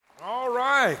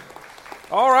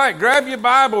All right, grab your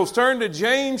Bibles. Turn to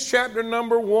James chapter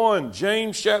number 1.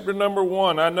 James chapter number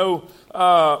 1. I know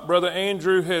Brother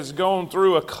Andrew has gone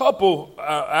through a couple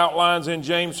outlines in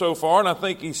James so far, and I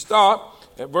think he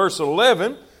stopped at verse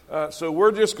 11. So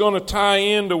we're just going to tie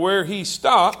into where he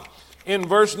stopped in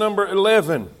verse number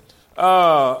 11.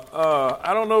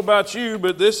 I don't know about you,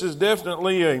 but this is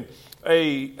definitely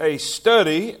a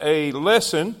study, a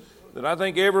lesson that I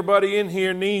think everybody in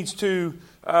here needs to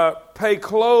pay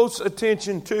close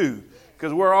attention to,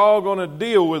 because we're all going to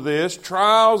deal with this,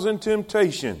 trials and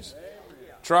temptations.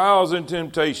 Trials and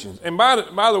temptations. And by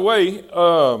the way,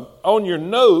 on your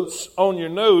notes,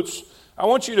 I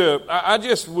want you to, I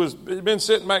just been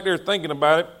sitting back there thinking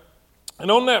about it. And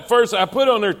on that first, I put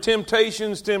on there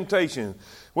temptations.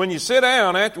 When you sit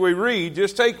down after we read,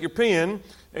 just take your pen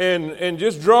and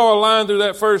just draw a line through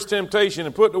that first temptation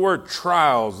and put the word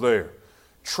trials there.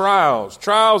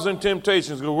 Trials and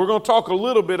temptations. We're going to talk a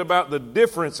little bit about the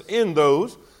difference in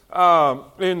those.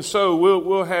 And so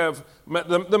we'll have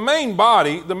the main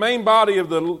body of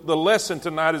the lesson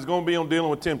tonight is going to be on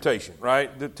dealing with temptation,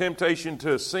 right? The temptation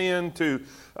to sin, to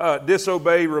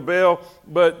disobey, rebel.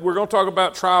 But we're going to talk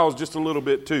about trials just a little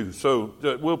bit too. So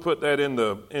we'll put that in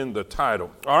the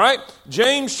title. All right.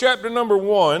 James chapter number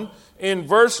 1 in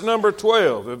verse number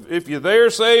 12. If you're there,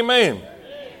 say amen.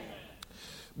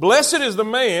 Blessed is the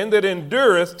man that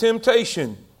endureth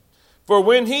temptation, for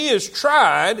when he is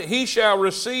tried, he shall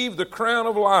receive the crown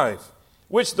of life,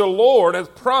 which the Lord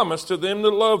hath promised to them that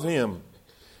love him.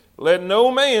 Let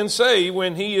no man say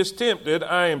when he is tempted,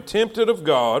 I am tempted of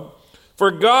God, for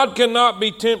God cannot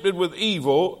be tempted with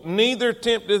evil, neither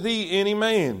tempteth he any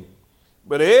man.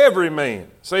 But every man,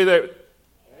 say that,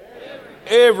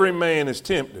 every man is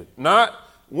tempted. Not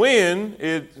when,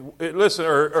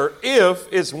 or if,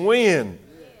 it's when.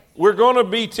 We're going to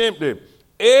be tempted.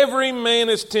 Every man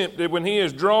is tempted when he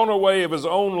is drawn away of his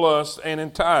own lust and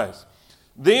enticed.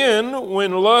 Then,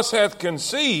 when lust hath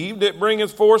conceived, it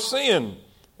bringeth forth sin.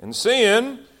 And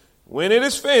sin, when it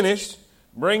is finished,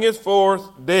 bringeth forth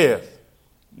death.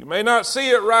 You may not see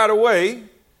it right away.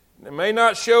 It may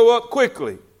not show up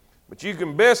quickly. But you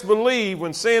can best believe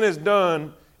when sin is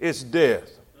done, it's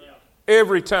death.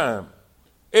 Every time.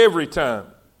 Every time.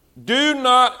 Do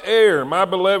not err, my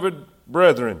beloved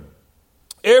brethren.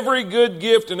 Every good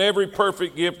gift and every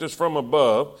perfect gift is from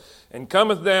above, and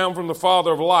cometh down from the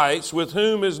Father of lights, with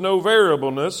whom is no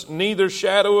variableness, neither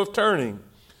shadow of turning.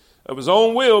 Of his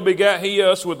own will begat he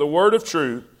us with the word of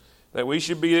truth, that we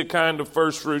should be a kind of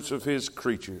first fruits of his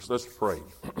creatures. Let's pray.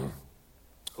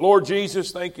 Lord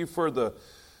Jesus, thank you for the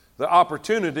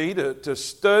opportunity to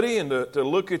study and to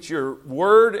look at your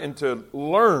word and to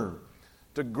learn,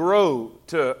 to grow,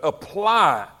 to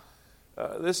apply.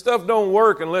 This stuff don't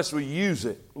work unless we use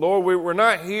it. Lord, we're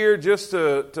not here just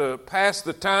to pass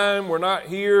the time. We're not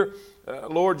here,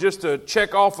 Lord, just to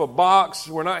check off a box.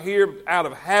 We're not here out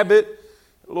of habit.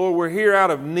 Lord, we're here out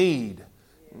of need.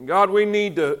 God, we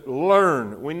need to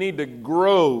learn. We need to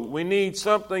grow. We need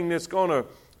something that's going to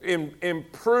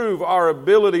improve our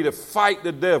ability to fight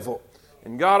the devil.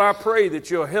 And God, I pray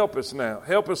that you'll help us now.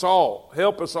 Help us all.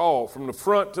 Help us all from the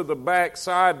front to the back,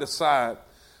 side to side.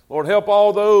 Lord, help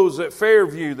all those at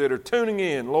Fairview that are tuning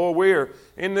in. Lord, we're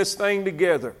in this thing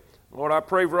together. Lord, I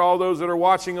pray for all those that are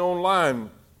watching online.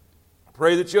 I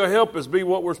pray that you'll help us be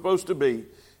what we're supposed to be.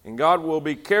 And God will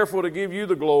be careful to give you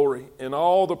the glory and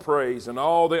all the praise and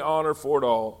all the honor for it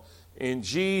all. In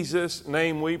Jesus'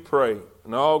 name we pray.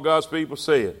 And all God's people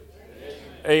say it.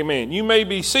 Amen. You may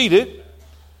be seated.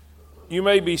 You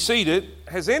may be seated.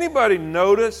 Has anybody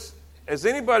noticed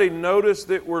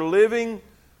that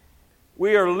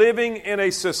we are living in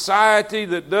a society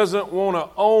that doesn't want to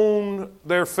own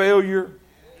their failure?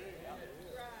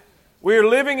 We are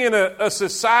living in a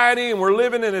society, and we're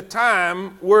living in a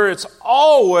time where it's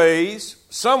always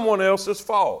someone else's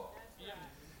fault.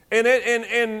 And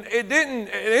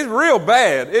it's real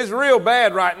bad. It's real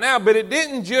bad right now, but it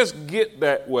didn't just get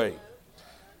that way.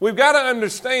 We've got to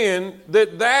understand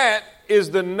that is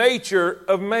the nature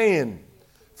of man.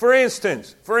 For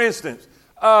instance,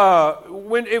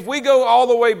 if we go all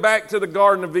the way back to the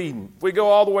Garden of Eden, we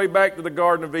know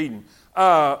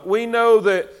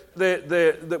that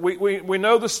we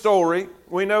know the story.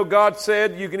 We know God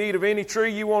said you can eat of any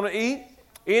tree you want to eat,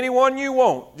 any one you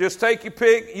want. Just take your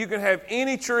pick. You can have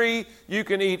any tree. You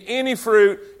can eat any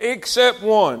fruit except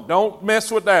one. Don't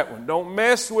mess with that one. Don't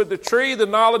mess with the tree, the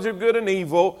knowledge of good and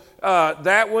evil.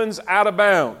 That one's out of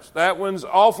bounds. That one's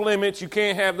off limits. You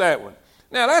can't have that one.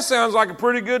 Now, that sounds like a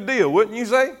pretty good deal, wouldn't you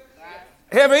say?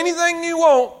 Have anything you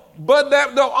want, but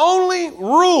that the only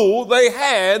rule they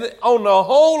had on the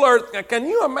whole earth. Can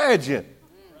you imagine?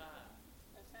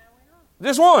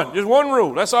 Just one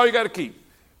rule. That's all you got to keep.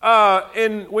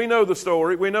 And we know the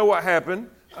story. We know what happened.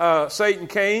 Satan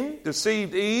came,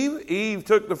 deceived Eve. Eve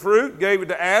took the fruit, gave it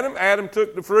to Adam. Adam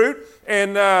took the fruit,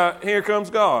 and here comes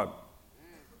God.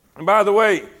 And by the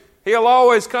way, he'll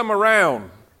always come around.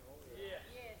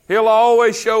 He'll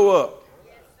always show up.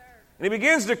 And he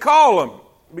begins to call him.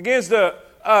 He begins to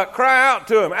cry out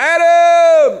to him,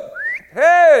 Adam!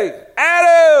 Hey,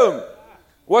 Adam!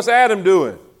 What's Adam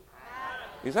doing?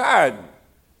 He's hiding.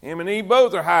 Him and Eve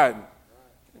both are hiding.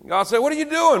 God said, what are you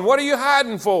doing? What are you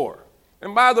hiding for?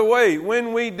 And by the way,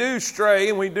 when we do stray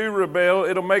and we do rebel,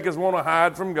 it'll make us want to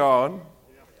hide from God.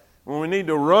 When we need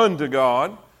to run to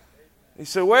God. He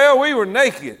said, well, we were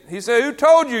naked. He said, who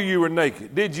told you you were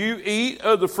naked? Did you eat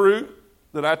of the fruit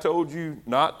that I told you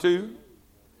not to?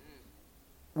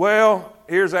 Well,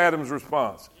 here's Adam's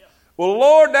response. Well,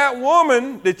 Lord, that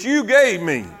woman that you gave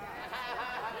me.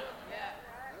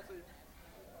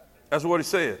 That's what he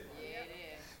said.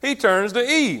 He turns to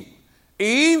Eve.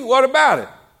 Eve, what about it?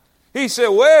 He said,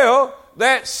 well,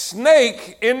 that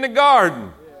snake in the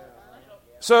garden.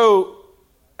 So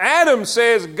Adam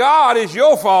says, God, is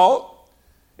your fault.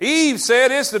 Eve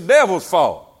said, it's the devil's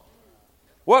fault.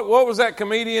 What was that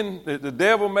comedian? The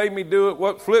devil made me do it.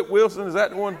 What, Flip Wilson? Is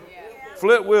that the one? Yeah.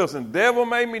 Flip Wilson. Devil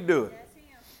made me do it.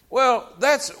 Well,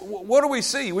 what do we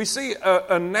see? We see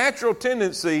a natural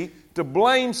tendency to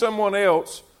blame someone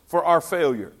else for our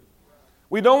failure.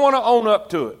 We don't want to own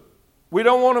up to it. We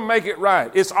don't want to make it right.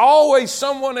 It's always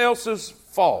someone else's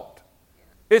fault.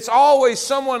 It's always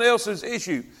someone else's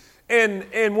issue.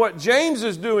 And what James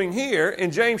is doing here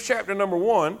in James chapter number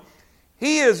 1,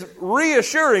 he is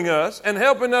reassuring us and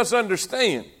helping us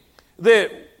understand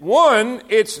that, one,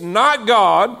 it's not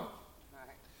God,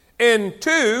 and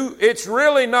two, it's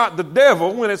really not the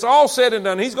devil. When it's all said and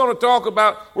done, we're going to talk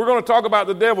about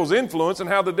the devil's influence and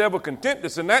how the devil can tempt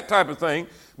us and that type of thing.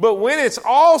 But when it's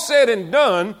all said and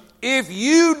done, if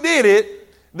you did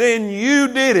it, then you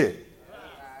did it.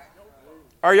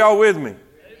 Are y'all with me?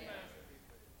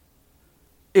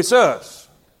 It's us.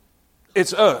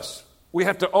 It's us. We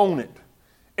have to own it.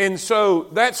 And so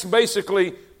that's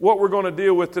basically what we're going to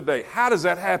deal with today. How does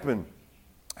that happen?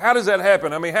 How does that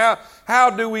happen? I mean, how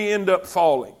do we end up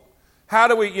falling? How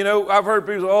do we, I've heard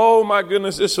people say, oh my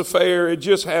goodness, this affair, it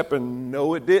just happened.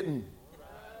 No, it didn't.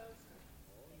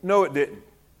 No, it didn't.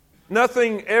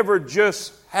 Nothing ever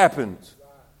just happens.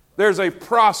 There's a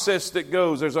process that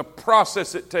goes. There's a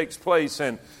process that takes place,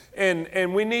 and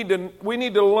we need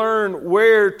to learn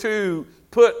where to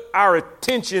put our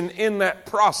attention in that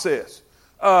process.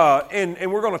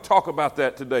 And we're going to talk about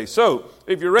that today. So,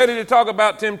 if you're ready to talk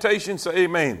about temptation, say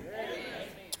amen. Amen.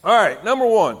 All right, number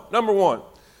one.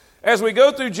 As we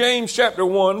go through James chapter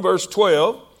 1, verse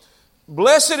 12,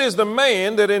 blessed is the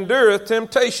man that endureth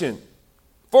temptation.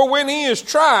 For when he is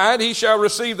tried, he shall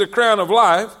receive the crown of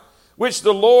life, which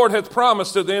the Lord hath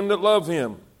promised to them that love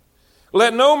him.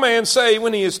 Let no man say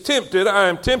when he is tempted, I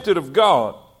am tempted of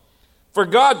God. For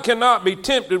God cannot be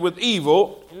tempted with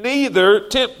evil, neither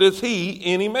tempteth he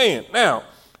any man. Now,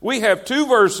 we have two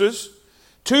verses,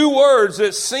 two words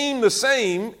that seem the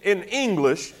same in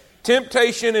English,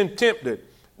 temptation and tempted.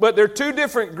 But they're two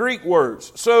different Greek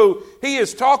words. So he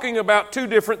is talking about two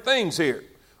different things here.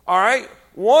 All right?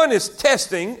 One is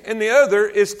testing and the other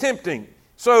is tempting.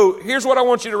 So here's what I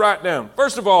want you to write down.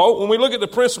 First of all, when we look at the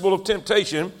principle of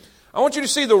temptation, I want you to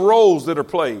see the roles that are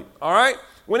played. All right?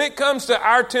 When it comes to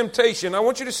our temptation, I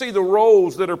want you to see the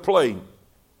roles that are played.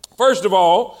 First of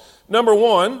all, number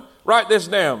one, write this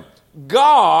down.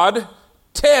 God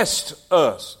tests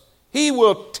us. He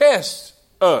will test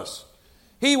us.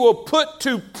 He will put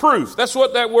to proof. That's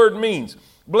what that word means.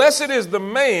 Blessed is the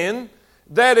man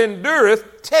that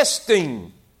endureth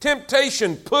testing,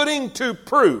 temptation, putting to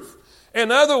proof.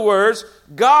 In other words,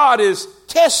 God is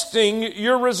testing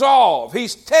your resolve.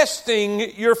 He's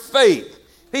testing your faith.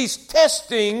 He's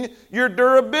testing your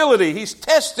durability. He's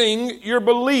testing your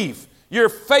belief, your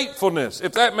faithfulness.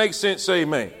 If that makes sense, say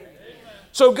amen.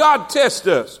 So God tests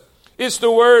us. It's the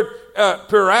word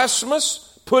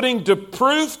perasmus, putting to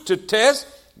proof, to test.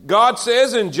 God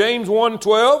says in James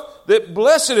 1:12 that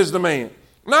blessed is the man.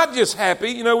 Not just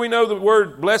happy. We know the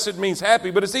word blessed means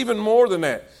happy, but it's even more than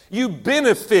that. You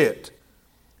benefit.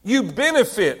 You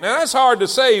benefit. Now, that's hard to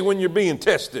say when you're being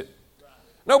tested.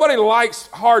 Nobody likes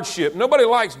hardship. Nobody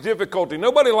likes difficulty.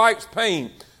 Nobody likes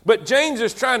pain. But James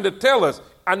is trying to tell us,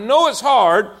 I know it's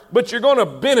hard, but you're going to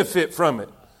benefit from it.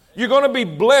 You're going to be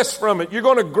blessed from it. You're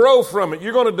going to grow from it.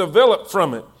 You're going to develop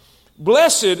from it.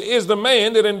 Blessed is the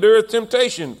man that endureth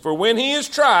temptation. For when he is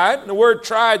tried, the word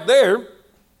tried there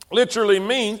literally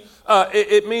means,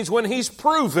 it means when he's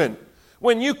proven.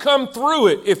 when you come through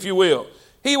it, if you will,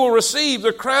 he will receive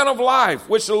the crown of life,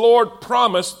 which the Lord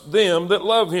promised them that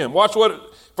love him. Watch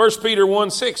what 1 Peter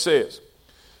 1:6 says.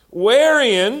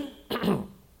 Wherein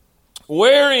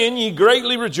ye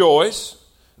greatly rejoice,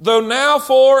 though now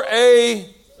for a...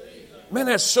 Man,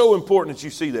 that's so important that you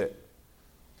see that.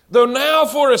 Though now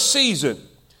for a season,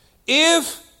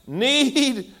 if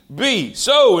need be.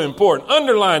 So important.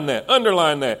 Underline that.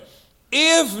 Underline that.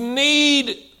 If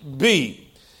need be,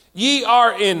 ye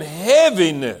are in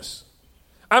heaviness.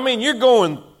 I mean, you're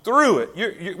going through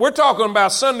it. We're talking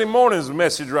about Sunday morning's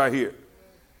message right here.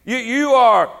 You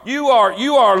are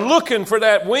looking for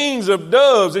that wings of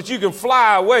doves that you can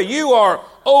fly away. You are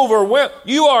overwhelmed.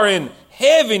 You are in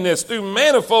heaviness through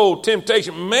manifold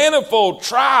temptation, manifold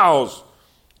trials,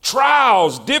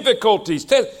 difficulties.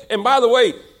 And by the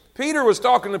way, Peter was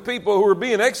talking to people who were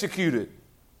being executed.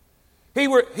 He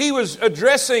was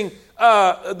addressing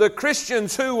the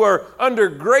Christians who were under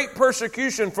great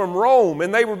persecution from Rome,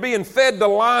 and they were being fed to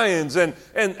lions, and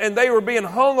they were being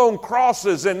hung on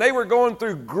crosses, and they were going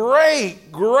through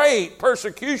great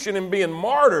persecution and being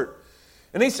martyred.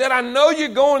 And he said, I know you're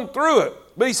going through it,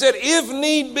 but he said, if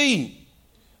need be,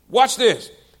 watch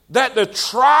this, that the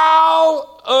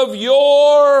trial of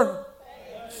your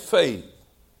faith,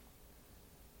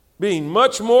 being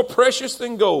much more precious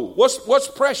than gold. What's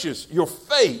precious? Your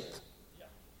faith.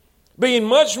 Being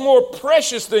much more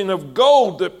precious than of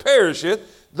gold that perisheth,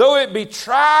 though it be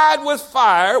tried with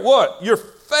fire, what? Your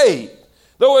faith.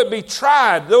 Though it be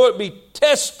tried, though it be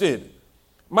tested,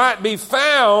 might be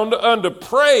found unto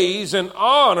praise and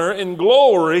honor and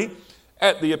glory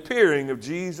at the appearing of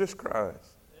Jesus Christ.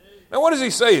 Now what is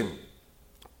he saying?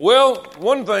 Well,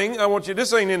 one thing I want you,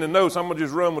 this ain't in the notes, I'm going to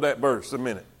just run with that verse a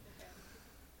minute.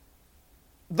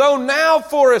 Though now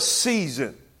for a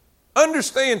season,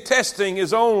 understand testing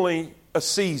is only a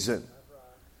season.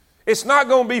 It's not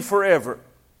going to be forever.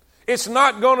 It's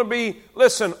not going to be,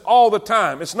 listen, all the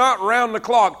time. It's not round the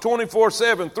clock,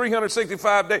 24/7,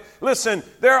 365 days. Listen,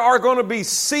 there are going to be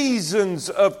seasons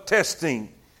of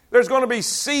testing. There's going to be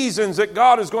seasons that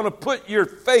God is going to put your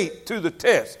faith to the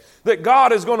test, that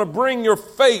God is going to bring your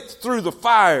faith through the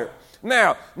fire.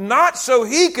 Now, not so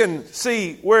he can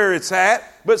see where it's at,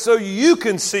 but so you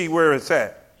can see where it's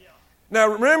at. Now,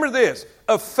 remember this.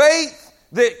 A faith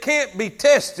that can't be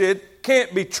tested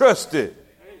can't be trusted.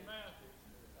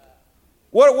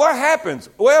 What happens?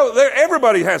 Well,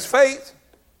 everybody has faith.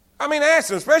 I mean, ask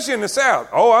them, especially in the South.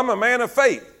 Oh, I'm a man of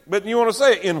faith. But you want to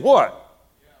say, in what?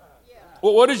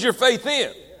 Well, what is your faith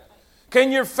in?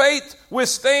 Can your faith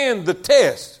withstand the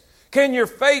test? Can your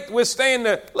faith withstand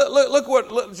the... Look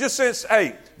what... Just since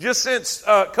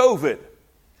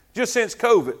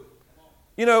COVID.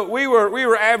 You know, we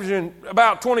were averaging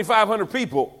about 2,500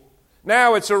 people.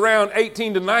 Now it's around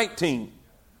 18 to 19.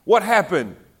 What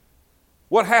happened?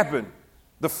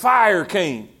 The fire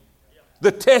came.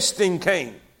 The testing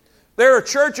came. There are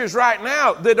churches right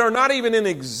now that are not even in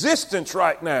existence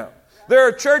right now. There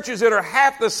are churches that are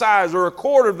half the size or a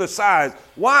quarter of the size.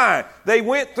 Why? They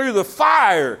went through the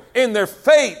fire and their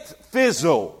faith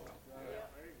fizzled.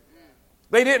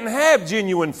 They didn't have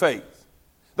genuine faith.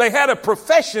 They had a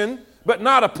profession, but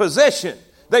not a possession.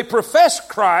 They professed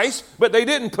Christ, but they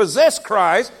didn't possess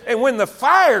Christ. And when the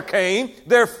fire came,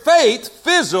 their faith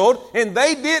fizzled and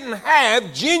they didn't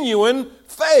have genuine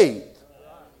faith.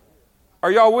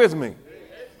 Are y'all with me?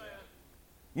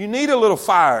 You need a little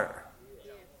fire.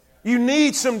 You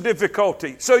need some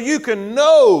difficulty so you can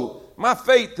know my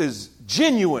faith is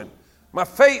genuine. My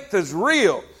faith is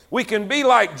real. We can be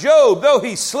like Job. Though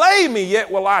he slay me,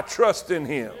 yet will I trust in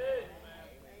him.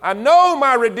 I know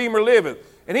my Redeemer liveth,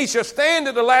 and he shall stand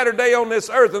at the latter day on this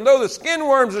earth. And though the skin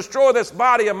worms destroy this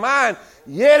body of mine,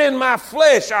 yet in my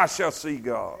flesh I shall see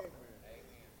God.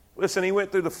 Listen, he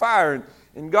went through the fire,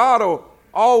 and God will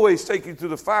always take you through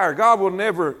the fire. God will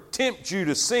never tempt you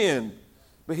to sin,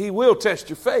 but he will test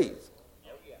your faith.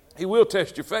 He will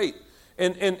test your faith.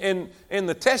 And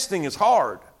the testing is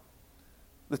hard.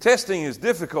 The testing is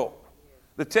difficult.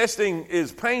 The testing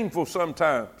is painful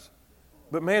sometimes.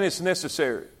 But man, it's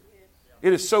necessary.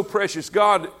 It is so precious.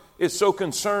 God is so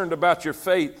concerned about your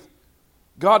faith.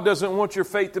 God doesn't want your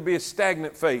faith to be a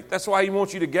stagnant faith. That's why he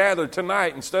wants you to gather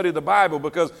tonight and study the Bible,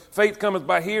 because faith cometh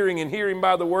by hearing and hearing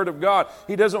by the word of God.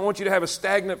 He doesn't want you to have a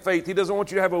stagnant faith. He doesn't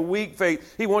want you to have a weak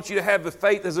faith. He wants you to have the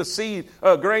faith as a seed,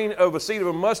 a grain of a seed of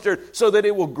a mustard, so that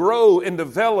it will grow and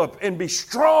develop and be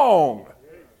strong.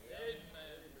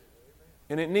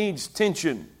 And it needs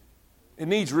tension. It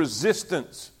needs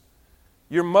resistance.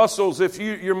 Your muscles, if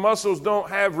your muscles don't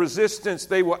have resistance,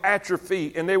 they will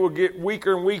atrophy and they will get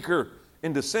weaker and weaker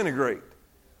and disintegrate.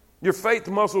 Your faith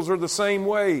muscles are the same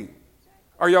way.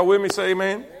 Are y'all with me? Say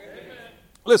amen.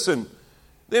 Listen,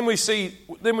 then we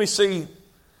see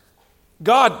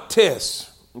God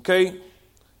tests, okay?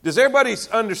 Does everybody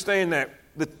understand that?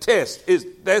 The test is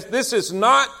that this is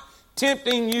not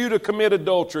tempting you to commit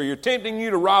adultery or tempting you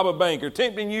to rob a bank or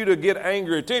tempting you to get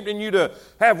angry or tempting you to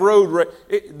have road rage.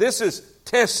 This is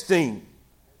testing.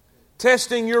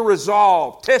 Testing your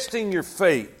resolve, testing your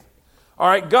faith. All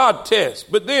right, God tests.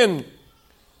 But then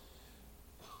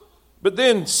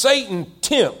Satan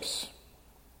tempts.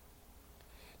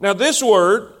 Now this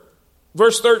word,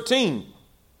 verse 13.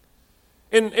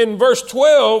 In verse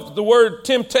 12, the word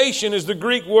temptation is the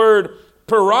Greek word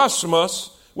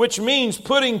peirasmos, which means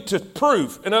putting to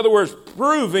proof. In other words,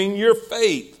 proving your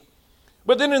faith.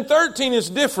 But then in 13 it's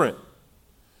different.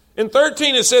 In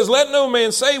 13 it says, let no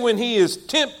man say when he is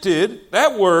tempted.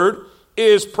 That word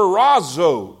is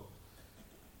peirazo.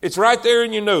 It's right there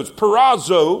in your notes.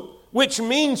 Peirazo, which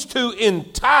means to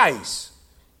entice.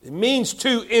 It means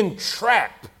to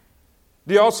entrap.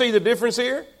 Do y'all see the difference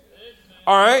here?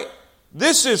 All right.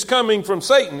 This is coming from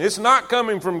Satan. It's not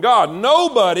coming from God.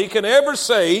 Nobody can ever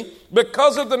say,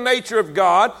 because of the nature of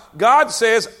God, God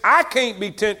says, I can't be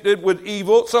tempted with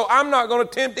evil, so I'm not going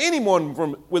to tempt anyone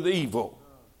with evil.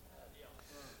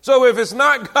 So if it's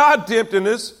not God tempting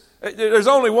us, there's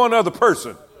only one other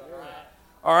person.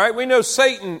 All right, we know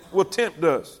Satan will tempt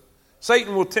us.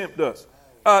 Satan will tempt us.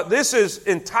 This is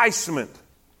enticement.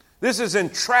 This is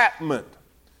entrapment.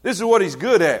 This is what he's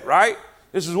good at, right?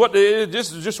 This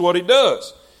is just what he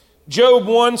does. Job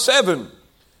 1:7.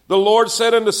 The Lord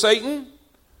said unto Satan,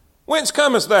 whence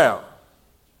comest thou?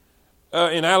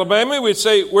 In Alabama, we'd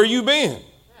say, where you been?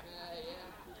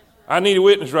 I need a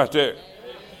witness right there.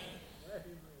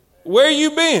 Where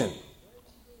you been?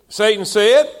 Satan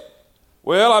said,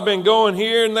 well, I've been going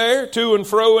here and there, to and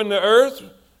fro in the earth,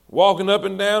 walking up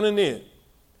and down in it.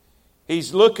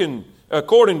 He's looking,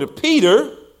 according to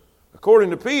Peter,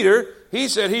 he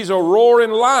said he's a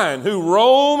roaring lion who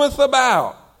roameth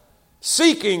about,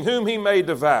 seeking whom he may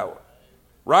devour.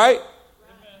 Right?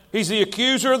 He's the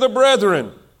accuser of the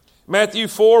brethren. Matthew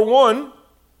 4:1,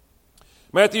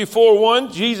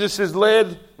 Jesus is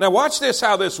led. Now watch this,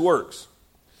 how this works.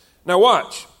 Now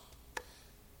watch.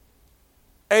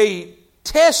 A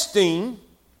testing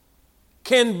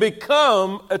can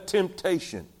become a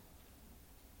temptation.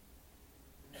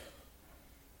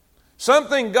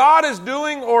 Something God is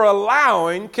doing or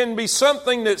allowing can be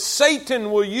something that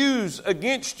Satan will use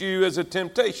against you as a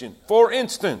temptation. For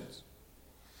instance,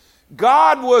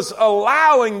 God was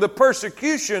allowing the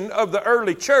persecution of the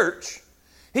early church.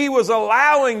 He was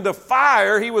allowing the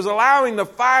fire. He was allowing the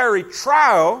fiery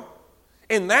trial.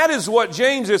 And that is what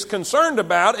James is concerned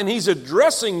about. And he's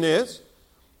addressing this.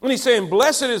 When he's saying,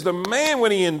 blessed is the man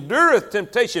when he endureth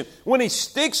temptation, when he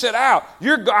sticks it out.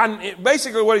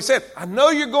 Basically what he said, I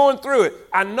know you're going through it.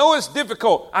 I know it's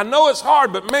difficult. I know it's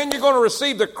hard, but man, you're going to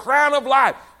receive the crown of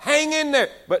life. Hang in there.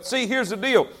 But see, here's the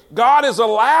deal. God is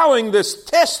allowing this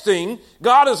testing.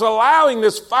 God is allowing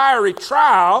this fiery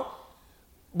trial,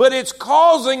 but it's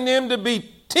causing them to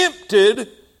be tempted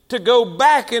to go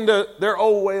back into their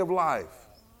old way of life.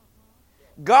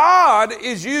 God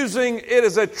is using it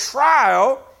as a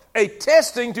trial, a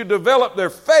testing to develop their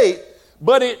faith,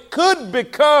 but it could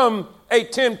become a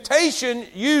temptation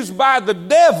used by the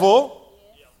devil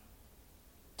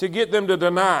to get them to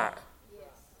deny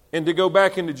and to go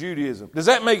back into Judaism. Does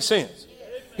that make sense?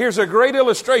 Here's a great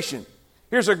illustration.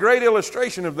 Here's a great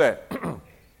illustration of that.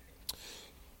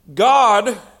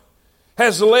 God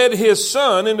has led his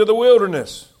son into the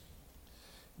wilderness.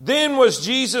 Then was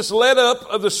Jesus led up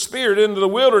of the Spirit into the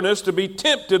wilderness to be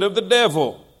tempted of the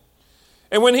devil.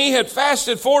 And when he had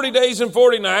fasted 40 days and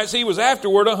 40 nights, he was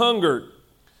afterward a hungered.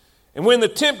 And when the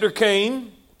tempter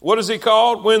came, what is he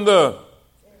called?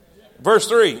 Verse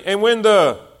 3,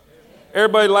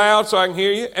 everybody loud so I can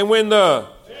hear you. And when the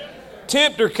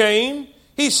tempter came,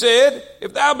 he said,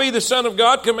 if thou be the Son of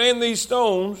God, command these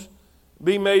stones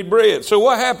be made bread. So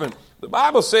what happened? The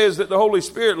Bible says that the Holy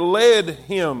Spirit led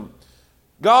him.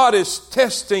 God is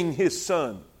testing his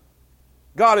son.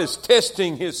 God is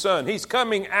testing his son. He's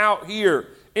coming out here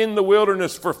in the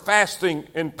wilderness for fasting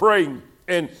and praying.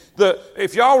 And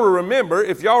if y'all remember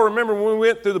when we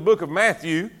went through the book of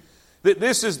Matthew, that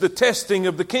this is the testing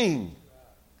of the king.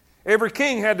 Every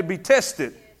king had to be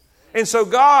tested. And so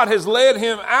God has led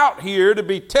him out here to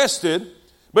be tested,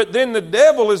 but then the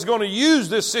devil is going to use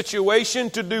this situation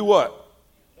to do what?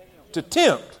 To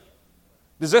tempt.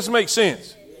 Does this make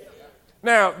sense?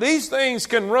 Now, these things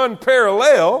can run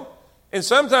parallel, and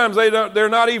sometimes they're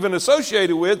not even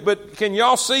associated with, but can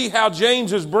y'all see how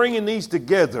James is bringing these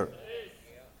together?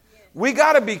 We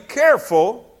got to be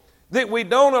careful that we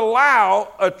don't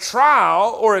allow a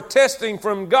trial or a testing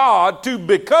from God to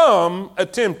become a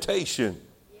temptation.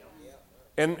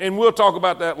 And we'll talk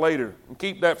about that later and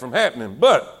keep that from happening.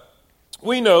 But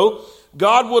we know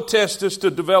God will test us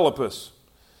to develop us.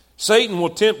 Satan will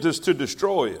tempt us to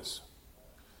destroy us.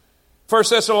 1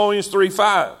 Thessalonians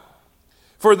 3:5.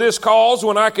 For this cause,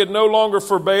 when I could no longer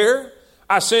forbear,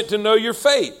 I sent to know your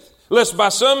faith, lest by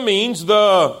some means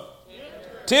the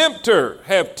tempter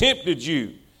have tempted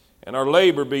you, and our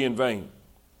labor be in vain.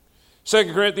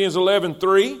 2 Corinthians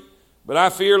 11:3. But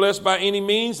I fear lest by any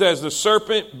means, as the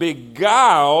serpent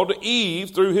beguiled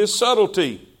Eve through his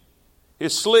subtlety,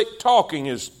 his slick talking,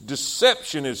 his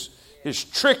deception, his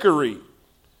trickery,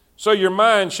 so your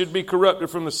mind should be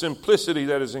corrupted from the simplicity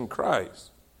that is in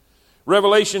Christ.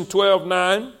 Revelation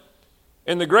 12:9.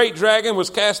 And the great dragon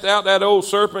was cast out, that old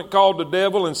serpent called the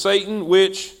devil and Satan,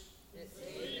 which,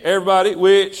 everybody,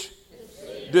 which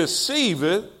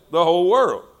deceiveth the whole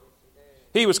world.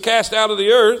 He was cast out of the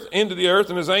earth, into the earth,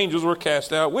 and his angels were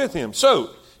cast out with him. So,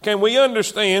 can we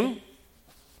understand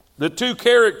the two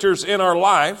characters in our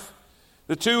life,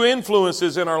 the two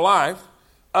influences in our life,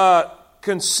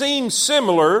 can seem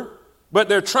similar, but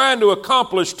they're trying to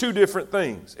accomplish two different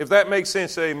things. If that makes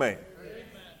sense, say amen.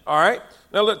 All right?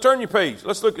 Now, turn your page.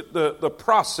 Let's look at the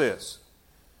process.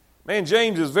 Man,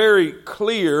 James is very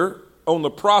clear on the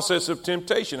process of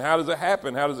temptation. How does it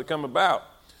happen? How does it come about?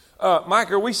 Mike,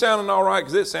 are we sounding all right?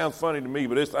 Because it sounds funny to me,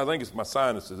 but I think it's my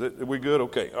sinuses. Are we good?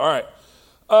 Okay. All right.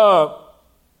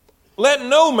 Let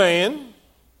no man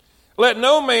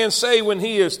say when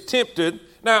he is tempted.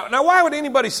 Now, why would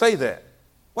anybody say that?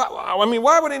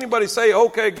 Why would anybody say,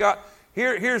 okay, God,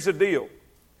 here's the deal.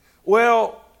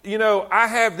 Well, I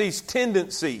have these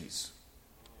tendencies.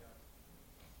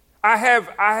 I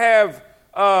have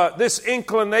this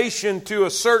inclination to a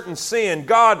certain sin.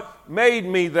 God made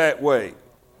me that way.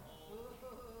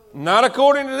 Not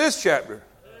according to this chapter.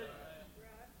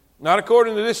 Not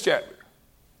according to this chapter.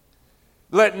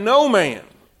 Let no man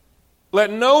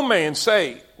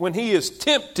say when he is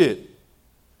tempted,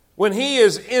 when he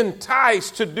is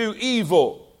enticed to do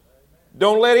evil,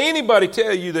 don't let anybody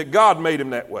tell you that God made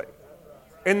him that way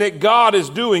and that God is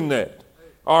doing that.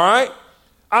 All right?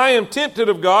 I am tempted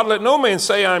of God. Let no man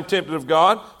say I am tempted of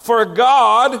God. For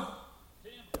God,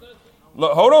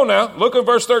 hold on now. Look at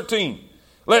verse 13.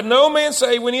 Let no man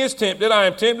say when he is tempted, I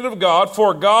am tempted of God.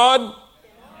 For God,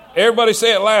 everybody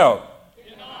say it loud.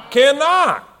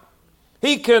 Cannot.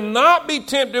 He cannot be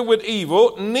tempted with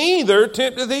evil, neither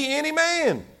tempteth he any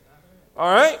man.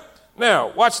 All right?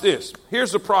 Now, watch this.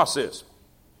 Here's the process.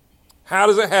 How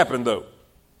does it happen, though?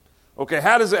 Okay,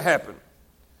 how does it happen?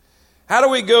 How do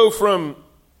we go from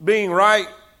being right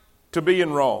to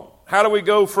being wrong? How do we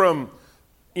go from,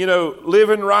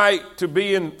 living right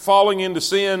to falling into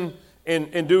sin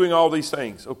and doing all these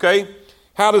things? Okay?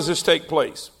 How does this take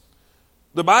place?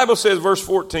 The Bible says, verse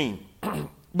 14,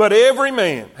 but every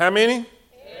man, how many?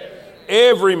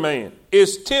 Every man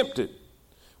is tempted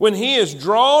when he is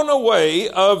drawn away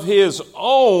of his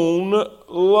own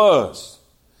lust.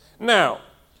 Now,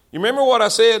 you remember what I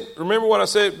said? Remember what I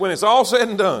said? When it's all said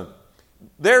and done,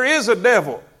 there is a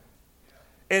devil,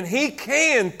 and he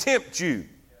can tempt you,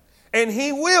 and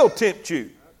he will tempt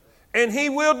you, and he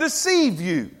will deceive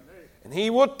you, and he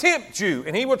will tempt you,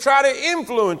 and he will try to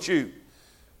influence you.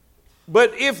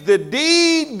 But if the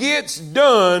deed gets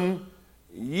done,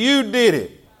 you did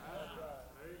it.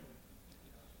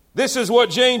 This is what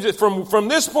James, from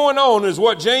this point on, is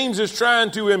what James is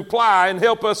trying to imply and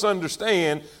help us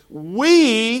understand.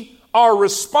 We are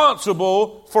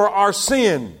responsible for our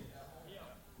sin.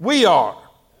 We are.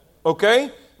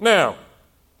 Okay? Now,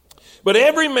 but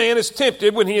every man is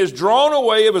tempted when he is drawn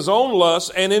away of his own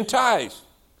lust and enticed.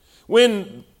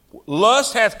 When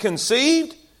lust hath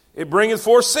conceived, it bringeth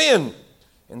forth sin.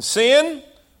 And sin,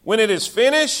 when it is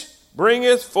finished,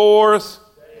 bringeth forth.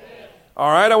 All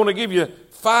right, I want to give you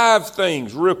 5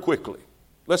 things real quickly.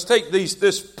 Let's take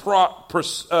this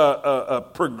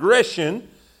progression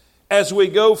as we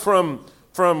go from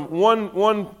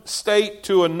one state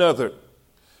to another.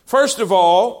 First of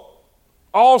all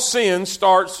sin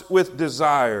starts with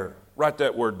desire. Write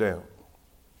that word down.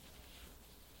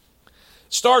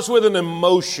 Starts with an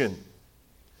emotion.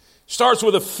 Starts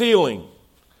with a feeling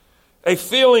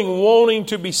wanting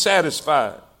to be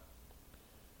satisfied.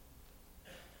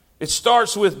 It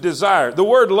starts with desire. The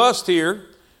word lust here,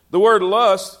 the word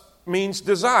lust means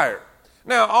desire.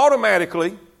 Now,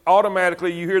 automatically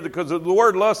you hear because the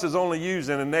word lust is only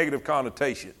used in a negative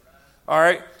connotation. All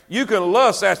right? You can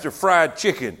lust after fried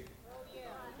chicken.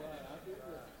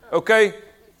 Okay?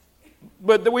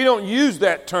 but we don't use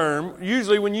that term.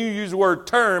 Usually when you use the word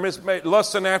term, it's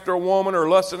lusting after a woman or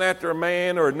lusting after a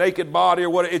man or a naked body or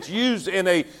what. It's used in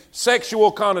a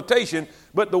sexual connotation,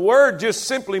 but the word just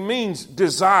simply means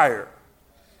desire.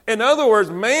 In other words,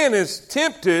 man is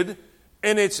tempted,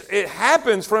 and it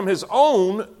happens from his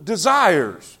own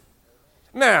desires.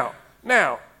 Now,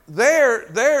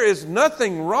 there is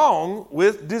nothing wrong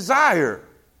with desire.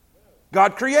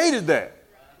 God created that.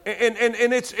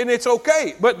 And it's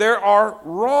okay, but there are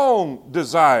wrong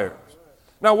desires.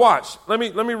 Now watch. Let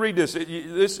me read this.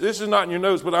 This is not in your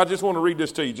notes, but I just want to read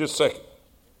this to you just a second.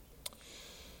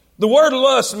 The word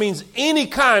lust means any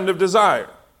kind of desire.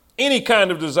 Any kind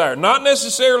of desire, not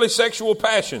necessarily sexual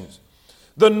passions.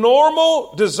 The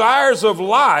normal desires of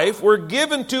life were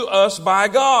given to us by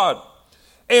God,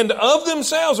 and of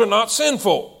themselves are not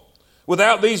sinful.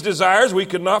 Without these desires, we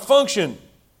could not function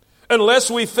unless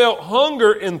we felt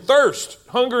hunger and thirst.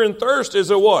 Hunger and thirst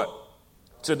is a what?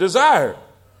 It's a desire.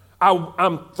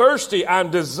 I'm thirsty.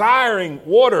 I'm desiring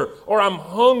water, or I'm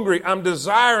hungry. I'm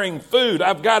desiring food.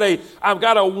 I've got a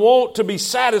want to be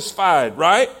satisfied,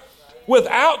 right?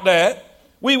 Without that,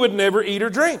 we would never eat or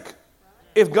drink.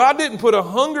 If God didn't put a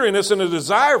hunger in us and a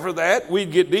desire for that,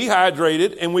 we'd get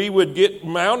dehydrated and we would get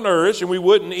malnourished and we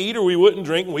wouldn't eat or we wouldn't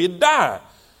drink and we'd die.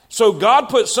 So God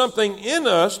put something in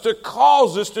us to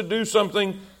cause us to do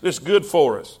something that's good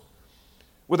for us.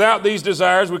 Without these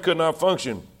desires, we could not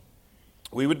function.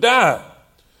 We would die.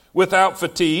 Without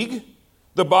fatigue,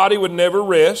 the body would never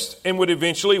rest and would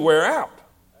eventually wear out.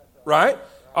 Right?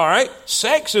 All right.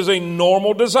 Sex is a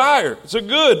normal desire. It's a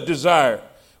good desire.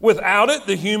 Without it,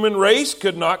 the human race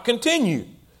could not continue.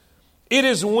 It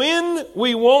is when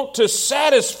we want to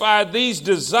satisfy these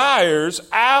desires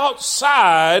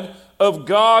outside of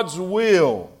God's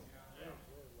will.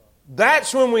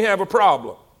 That's when we have a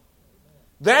problem.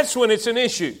 That's when it's an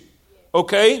issue.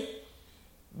 Okay?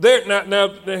 Now,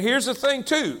 here's the thing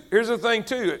too.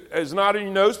 It's not in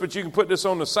your notes, but you can put this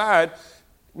on the side.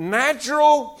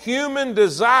 Natural human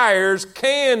desires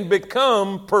can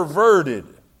become perverted.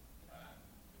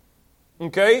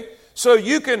 Okay? So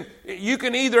you can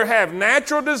either have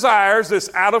natural desires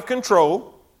that's out of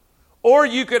control, or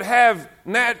you could have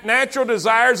natural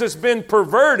desires that's been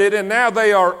perverted and now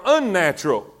they are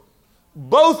unnatural.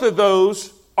 Both of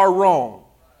those are wrong.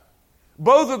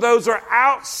 Both of those are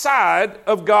outside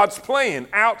of God's plan,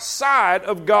 outside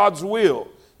of God's will.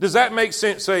 Does that make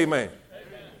sense? Say amen.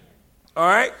 All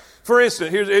right. For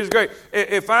instance, here's great.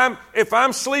 If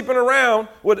I'm sleeping around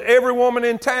with every woman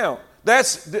in town,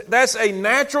 that's a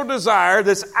natural desire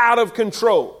that's out of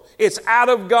control. It's out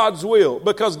of God's will,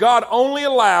 because God only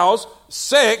allows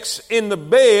sex in the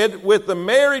bed with the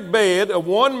married bed of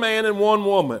one man and one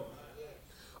woman.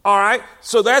 All right.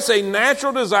 So that's a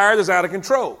natural desire that's out of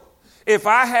control. If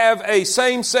I have a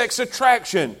same-sex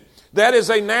attraction, that is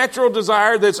a natural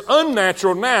desire that's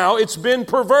unnatural now. It's been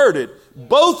perverted.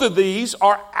 Both of these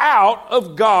are out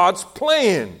of God's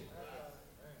plan.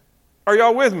 Are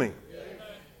y'all with me?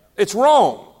 It's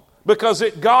wrong because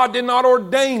God did not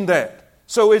ordain that.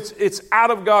 So it's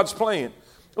out of God's plan.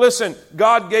 Listen,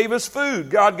 God gave us food.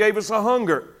 God gave us a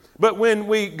hunger. But when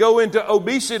we go into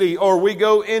obesity, or we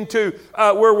go into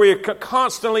where we're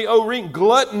constantly overeating,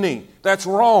 gluttony, that's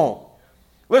wrong.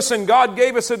 Listen, God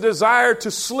gave us a desire to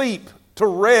sleep, to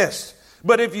rest.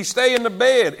 But if you stay in the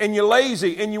bed and you're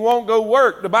lazy and you won't go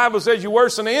work, the Bible says you're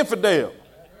worse than an infidel.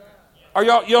 Are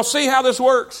y'all see how this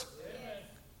works?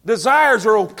 Desires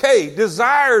are okay.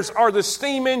 Desires are the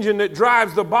steam engine that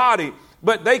drives the body,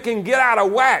 but they can get out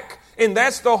of whack. And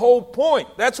that's the whole point.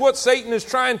 That's what Satan is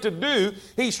trying to do.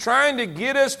 He's trying to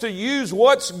get us to use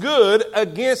what's good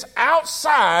against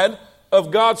outside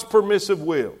of God's permissive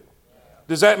will.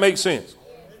 Does that make sense?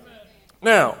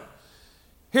 Now,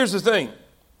 here's the thing.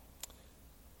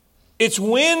 It's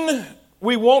when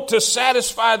we want to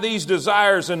satisfy these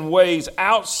desires in ways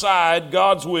outside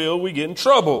God's will, we get in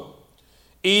trouble.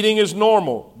 Eating is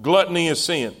normal. Gluttony is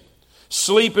sin.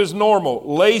 Sleep is normal.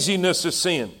 Laziness is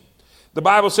sin. The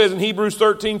Bible says in Hebrews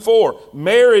 13:4,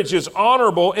 marriage is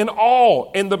honorable in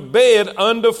all, and the bed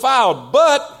undefiled.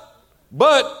 But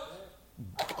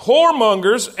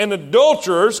whoremongers and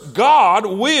adulterers, God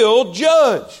will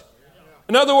judge.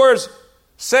 In other words,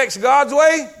 sex God's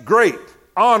way, great,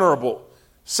 honorable.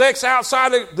 Sex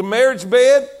outside of the marriage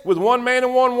bed with one man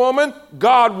and one woman,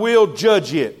 God will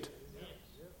judge it.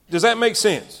 Does that make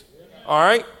sense? All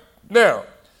right. Now,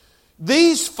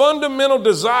 these fundamental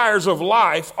desires of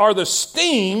life are the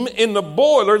steam in the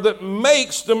boiler that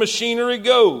makes the machinery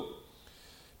go.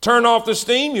 Turn off the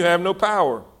steam, you have no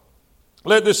power.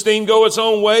 Let the steam go its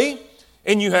own way,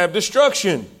 and you have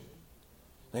destruction.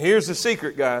 Now, here's the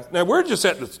secret, guys. Now, we're just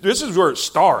this is where it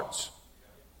starts.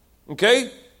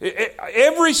 Okay?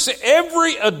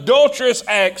 Every adulterous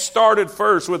act started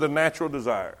first with a natural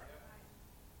desire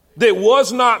that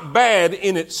was not bad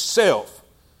in itself,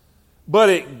 but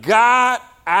it got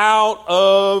out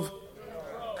of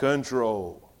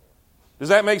control. Does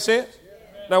that make sense?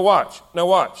 Now watch.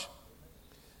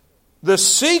 The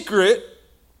secret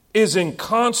is in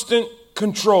constant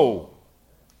control.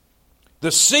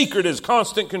 The secret is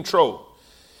constant control.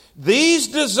 These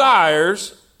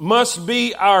desires must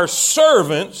be our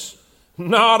servants,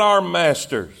 not our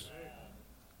masters.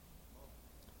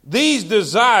 These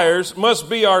desires must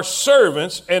be our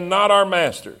servants and not our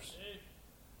masters.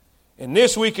 And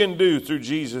this we can do through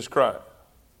Jesus Christ.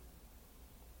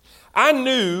 I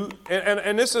knew,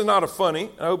 and this is not a funny,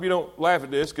 I hope you don't laugh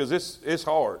at this because it's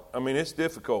hard. I mean, it's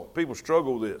difficult. People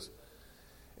struggle with this.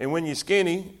 And when you're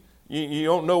skinny, you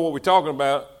don't know what we're talking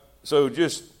about, so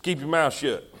just keep your mouth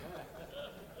shut.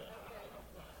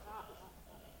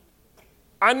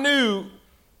 I knew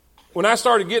when I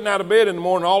started getting out of bed in the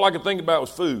morning, all I could think about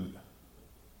was food.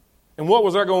 And what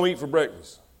was I going to eat for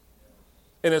breakfast?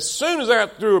 And as soon as I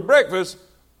got through with breakfast,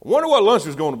 I wonder what lunch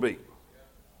was going to be.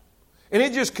 And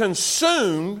it just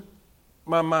consumed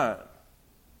my mind.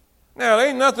 Now, there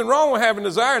ain't nothing wrong with having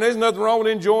desire, and there's nothing wrong with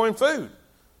enjoying food.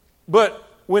 But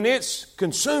when it's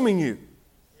consuming you,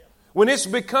 when it's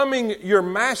becoming your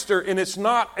master and it's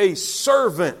not a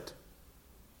servant,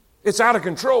 it's out of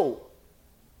control.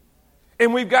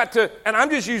 And we've got to, and I'm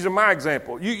just using my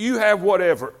example. You have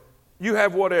whatever. You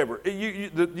have whatever.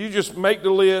 You just make the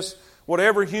list.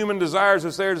 Whatever human desires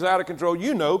is there is out of control.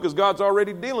 You know, because God's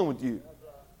already dealing with you.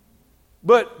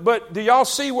 But do y'all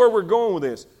see where we're going with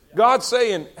this? God's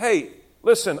saying, hey,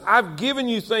 listen, I've given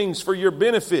you things for your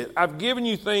benefit. I've given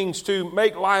you things to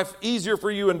make life easier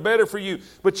for you and better for you.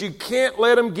 But you can't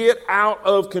let them get out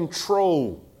of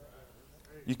control.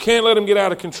 You can't let them get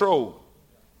out of control.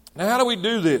 Now, how do we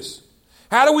do this?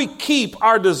 How do we keep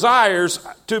our desires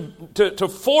to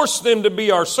force them to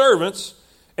be our servants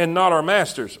and not our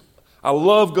masters? I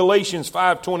love Galatians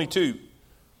 5:22.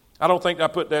 I don't think I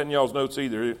put that in y'all's notes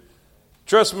either.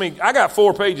 Trust me, I got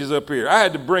 4 pages up here. I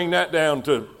had to bring that down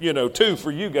to, 2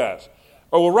 for you guys.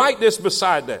 Oh, well, write this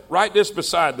beside that. Write this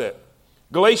beside that.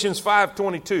 Galatians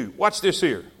 5:22. Watch this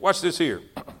here. Watch this here.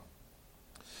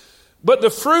 But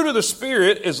the fruit of the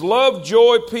Spirit is love,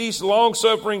 joy, peace,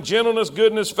 long-suffering, gentleness,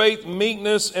 goodness, faith,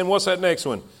 meekness, and what's that next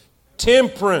one?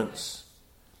 Temperance.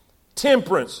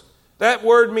 Temperance. That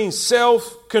word means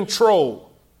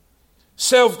self-control.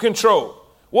 Self-control.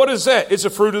 What is that? It's a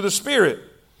fruit of the Spirit.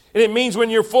 And it means when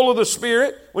you're full of the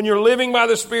Spirit, when you're living by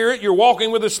the Spirit, you're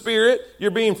walking with the Spirit, you're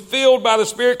being filled by the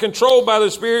Spirit, controlled by the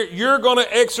Spirit, you're going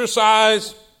to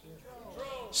exercise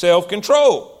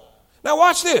self-control. Now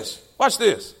watch this. Watch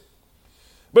this.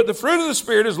 But the fruit of the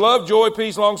Spirit is love, joy,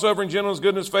 peace, long-suffering, gentleness,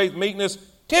 goodness, faith, meekness,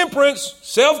 temperance,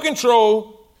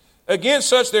 self-control. Against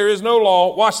such there is no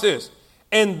law. Watch this.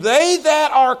 And they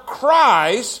that are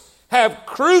Christ have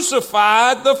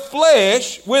crucified the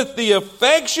flesh with the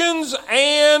affections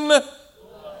and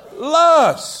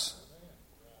lusts,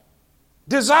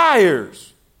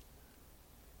 desires.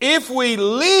 If we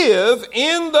live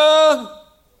in the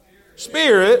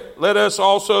Spirit, let us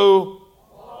also...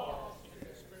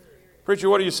 Preacher,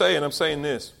 what are you saying? I'm saying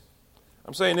this.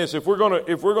 If we're going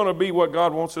to be what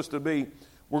God wants us to be,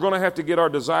 we're going to have to get our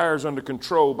desires under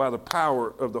control by the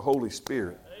power of the Holy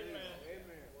Spirit. Amen.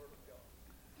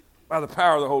 By the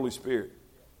power of the Holy Spirit.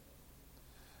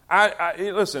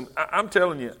 Listen, I'm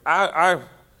telling you, I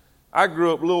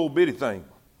grew up a little bitty thing.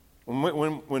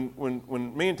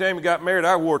 When me and Tammy got married,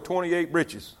 I wore 28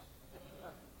 breeches.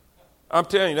 I'm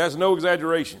telling you, that's no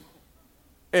exaggeration.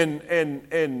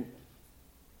 And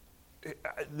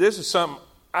this is something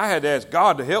I had to ask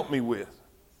God to help me with.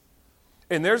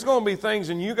 And there's going to be things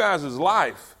in you guys'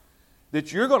 life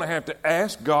that you're going to have to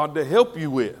ask God to help you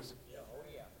with.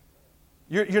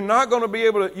 You're not going to be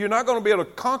able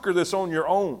to conquer this on your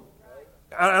own.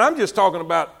 And I'm just talking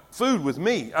about food with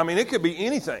me. I mean, it could be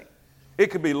anything. It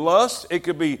could be lust. It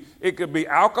could be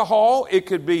alcohol. It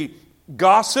could be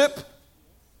gossip.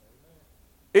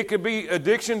 It could be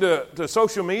addiction to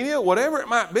social media, whatever it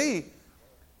might be.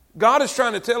 God is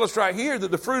trying to tell us right here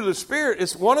that the fruit of the Spirit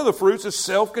is one of the fruits is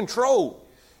self-control.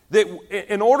 That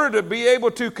in order to be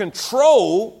able to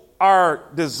control our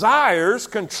desires,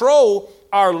 control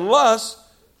our lusts,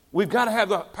 we've got to have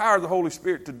the power of the Holy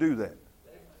Spirit to do that.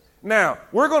 Now,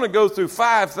 we're going to go through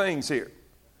 5 things here.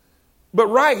 But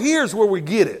right here is where we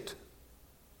get it.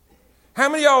 How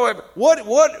many of y'all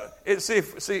have, see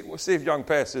if y'all can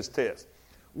pass this test.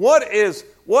 What is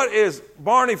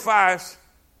Barney Fife's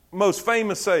most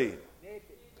famous saying?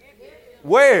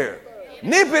 Where?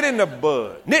 Nip it in the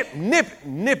bud.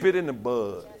 Nip it in the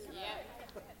bud.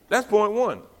 That's point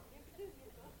one.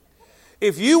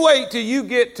 If you wait till you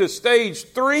get to stage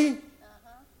 3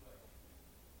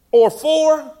 or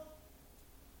 4,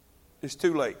 it's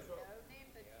too late.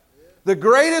 The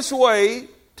greatest way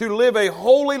to live a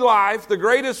holy life, the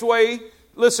greatest way,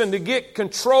 listen, to get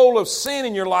control of sin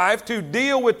in your life, to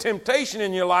deal with temptation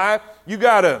in your life, you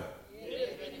got to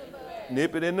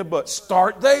nip it in the bud.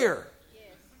 Start there.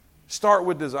 Start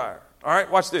with desire. All right,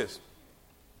 watch this.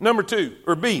 Number 2,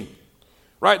 or B.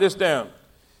 Write this down.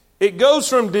 It goes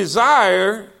from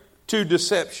desire to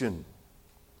deception.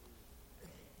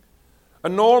 A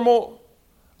normal,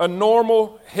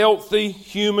 healthy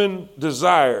human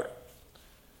desire.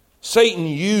 Satan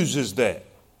uses that.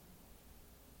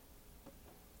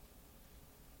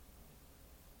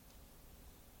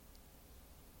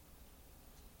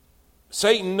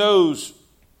 Satan knows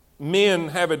men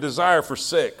have a desire for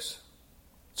sex.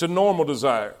 It's a normal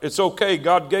desire. It's okay.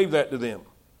 God gave that to them.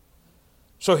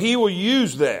 So he will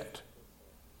use that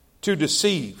to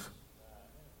deceive.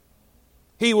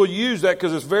 He will use that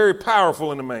because it's very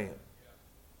powerful in a man.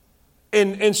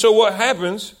 And so what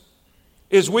happens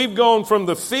is we've gone from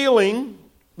the feeling,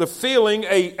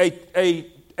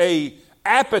 a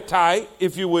appetite,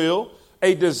 if you will,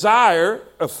 a desire,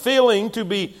 a feeling to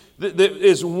be that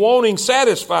is wanting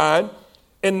satisfied,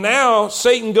 and now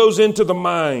Satan goes into the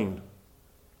mind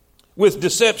with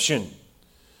deception.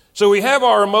 So we have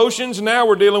our emotions, now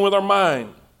we're dealing with our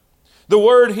mind. The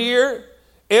word here,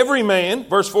 every man,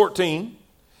 verse 14,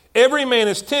 every man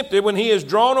is tempted when he is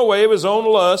drawn away of his own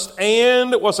lust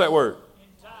and, what's that word?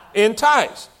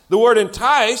 Entice. The word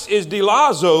entice is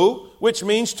dilazo, which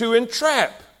means to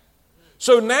entrap.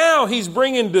 So now he's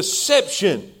bringing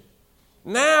deception.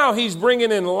 Now he's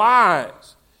bringing in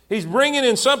lies. He's bringing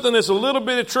in something that's a little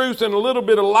bit of truth and a little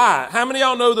bit of lie. How many of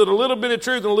y'all know that a little bit of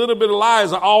truth and a little bit of lie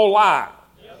is all lie?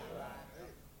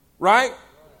 Right?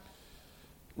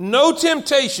 No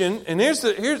temptation, and this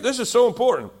is so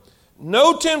important.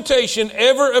 No temptation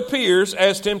ever appears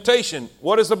as temptation.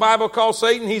 What does the Bible call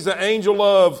Satan? He's the angel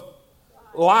of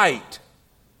light.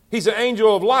 He's an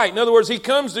angel of light. In other words, he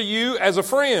comes to you as a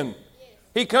friend.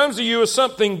 He comes to you as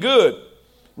something good.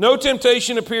 No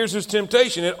temptation appears as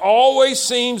temptation. It always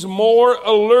seems more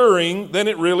alluring than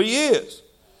it really is.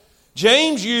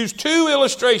 James used 2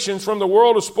 illustrations from the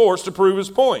world of sports to prove his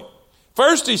point.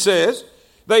 First, he says,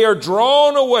 they are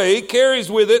drawn away, carries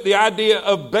with it the idea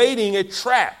of baiting a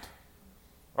trap.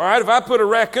 All right, if I put a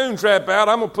raccoon trap out,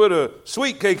 I'm going to put a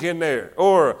sweet cake in there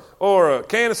or a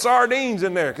can of sardines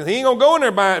in there because he ain't going to go in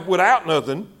there without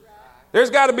nothing. There's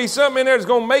got to be something in there that's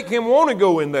going to make him want to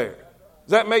go in there.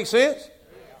 Does that make sense?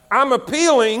 I'm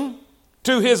appealing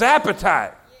to his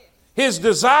appetite, his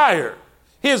desire,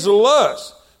 his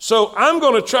lust. So I'm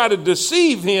going to try to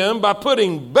deceive him by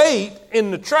putting bait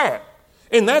in the trap.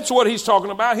 And that's what he's talking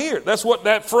about here. That's what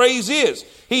that phrase is.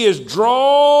 He is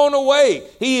drawn away.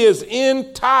 He is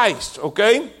enticed,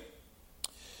 okay?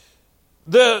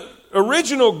 The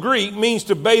original Greek means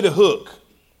to bait a hook.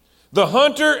 The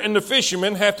hunter and the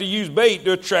fisherman have to use bait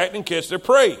to attract and catch their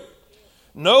prey.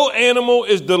 No animal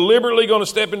is deliberately going to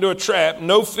step into a trap.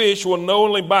 No fish will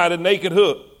knowingly bite a naked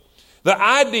hook. The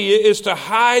idea is to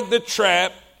hide the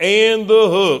trap and the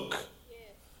hook.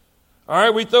 All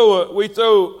right, we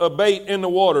throw a bait in the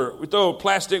water. We throw a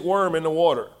plastic worm in the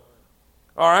water.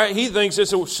 All right, he thinks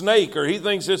it's a snake or he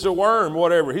thinks it's a worm,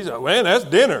 whatever. He's like, man, that's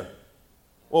dinner.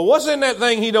 Well, what's in that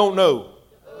thing he don't know?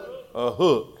 A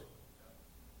hook.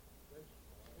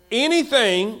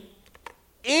 Anything,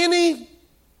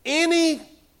 anytime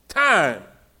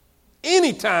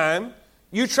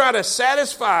you try to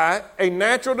satisfy a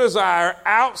natural desire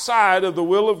outside of the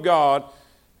will of God,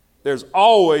 there's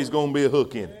always going to be a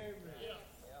hook in it.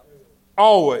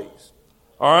 Always.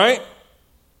 All right?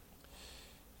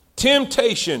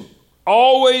 Temptation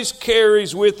always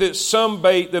carries with it some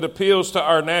bait that appeals to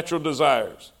our natural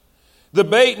desires. The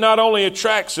bait not only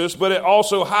attracts us, but it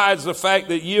also hides the fact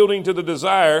that yielding to the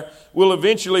desire will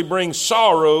eventually bring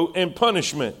sorrow and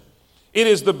punishment. It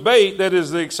is the bait that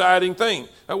is the exciting thing.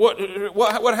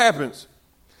 What happens?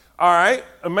 All right,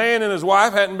 a man and his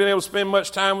wife hadn't been able to spend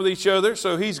much time with each other,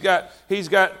 so he's got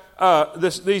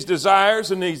these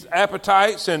desires and these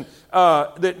appetites and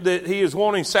that he is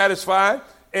wanting satisfied.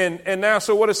 And now,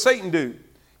 so what does Satan do?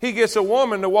 He gets a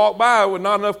woman to walk by with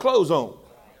not enough clothes on.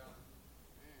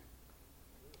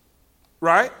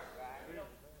 Right?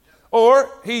 Or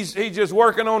he's just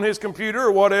working on his computer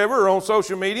or whatever, or on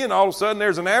social media, and all of a sudden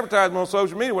there's an advertisement on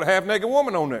social media with a half-naked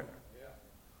woman on there.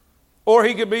 Or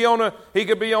he could be on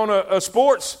a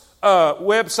sports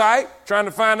website trying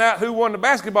to find out who won the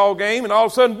basketball game, and all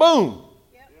of a sudden, boom.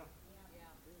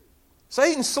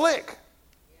 Satan's slick.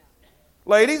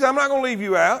 Ladies, I'm not going to leave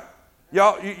you out.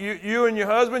 Y'all, you and your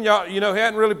husband, y'all,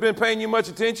 hadn't really been paying you much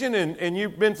attention, and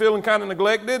you've been feeling kind of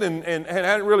neglected and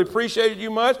hadn't really appreciated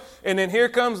you much. And then here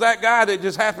comes that guy that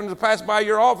just happens to pass by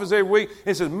your office every week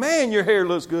and says, man, your hair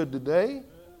looks good today.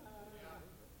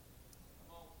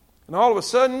 And all of a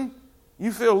sudden,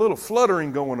 you feel a little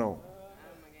fluttering going on.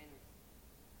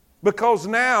 Because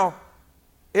now,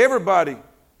 everybody,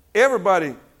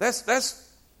 that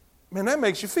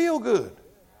makes you feel good.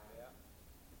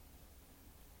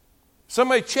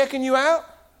 Somebody checking you out?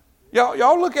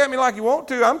 Y'all look at me like you want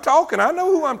to. I'm talking. I know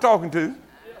who I'm talking to.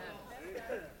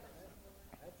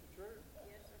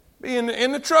 Be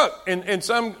in the truck, and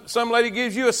some lady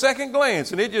gives you a second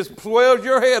glance, and it just swells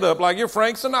your head up like you're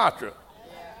Frank Sinatra.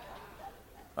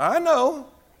 I know,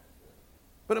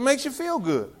 but it makes you feel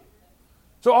good.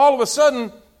 So all of a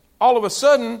sudden,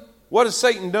 what has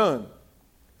Satan done?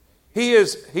 He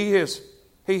has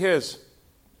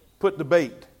put the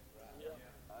bait.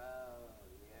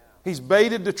 He's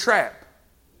baited the trap.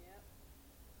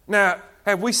 Now,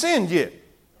 have we sinned yet?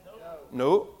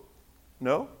 No.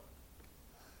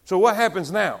 So what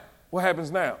happens now?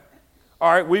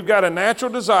 All right, we've got a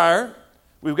natural desire.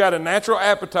 We've got a natural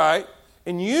appetite.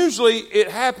 And usually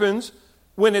it happens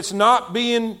when it's not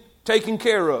being taken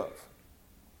care of.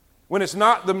 When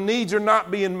the needs are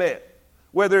not being met.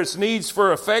 Whether it's needs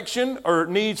for affection or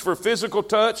needs for physical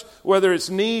touch, whether it's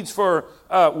needs for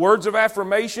words of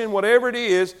affirmation, whatever it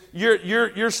is,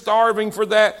 you're starving for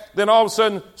that. Then all of a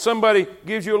sudden somebody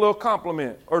gives you a little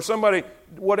compliment, or somebody,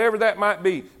 whatever that might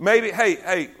be. Maybe,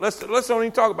 hey, let's don't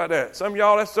even talk about that. Some of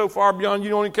y'all, that's so far beyond, you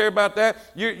don't even care about that.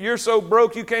 You're so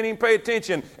broke you can't even pay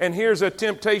attention. And here's a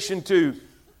temptation to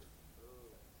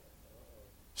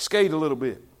skate a little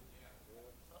bit.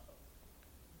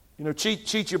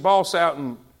 Cheat your boss out,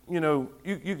 and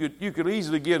you could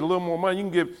easily get a little more money.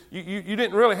 You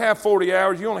didn't really have 40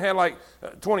 hours. You only had like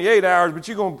 28 hours, but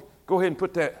you're going to go ahead and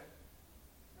put that.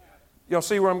 Y'all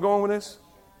see where I'm going with this?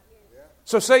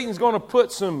 So Satan's going to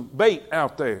put some bait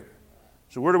out there.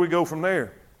 So where do we go from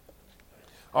there?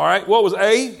 All right, what was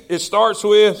A? It starts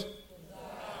with,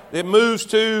 it moves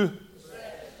to,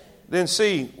 then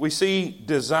C. We see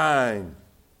design.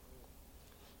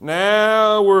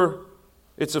 Now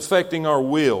it's affecting our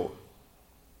will.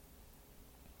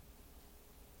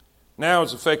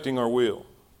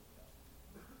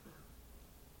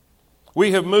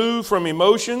 We have moved from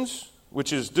emotions,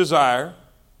 which is desire.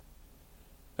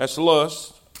 That's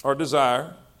lust or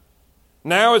desire.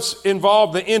 Now it's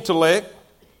involved the intellect.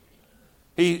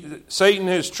 Satan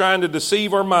is trying to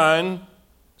deceive our mind,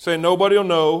 saying nobody will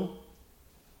know.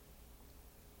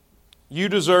 You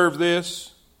deserve this.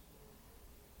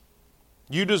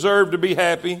 You deserve to be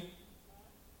happy.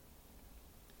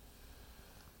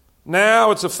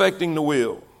 Now it's affecting the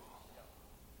will.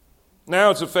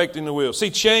 See,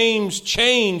 James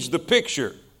changed the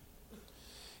picture.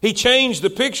 He changed the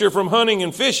picture from hunting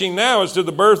and fishing. Now it's to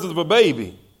the birth of a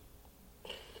baby.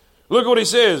 Look what he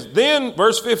says. Then,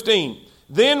 verse 15.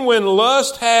 Then when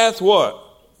lust hath what?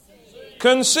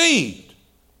 Conceived.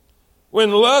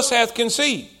 When lust hath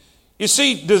conceived. You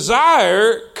see,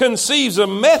 desire conceives a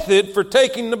method for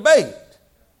taking the bait.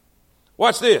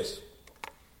 Watch this.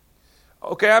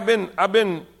 Okay, I've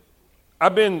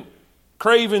been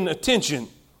craving attention.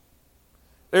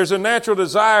 There's a natural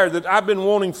desire that I've been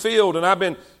wanting filled, and I've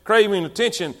been craving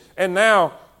attention. And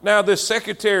now this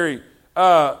secretary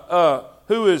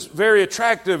who is very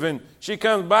attractive, and she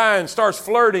comes by and starts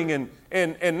flirting,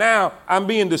 and now I'm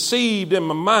being deceived in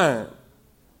my mind.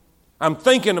 I'm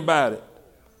thinking about it.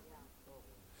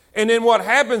 And then what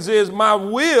happens is my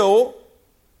will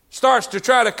starts to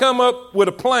try to come up with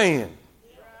a plan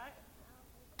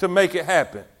to make it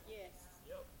happen.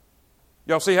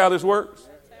 Y'all see how this works?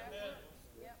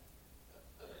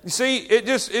 You see, it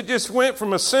just went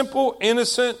from a simple,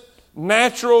 innocent,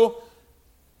 natural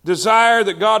desire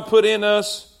that God put in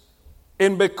us,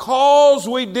 and because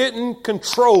we didn't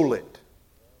control it,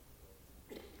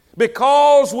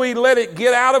 because we let it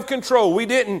get out of control, we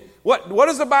didn't. What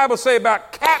does the Bible say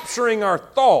about capturing our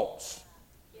thoughts?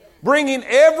 Bringing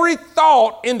every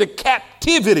thought into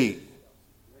captivity,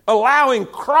 allowing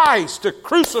Christ to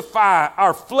crucify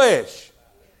our flesh.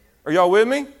 Are y'all with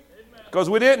me? Because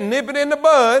we didn't nip it in the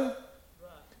bud.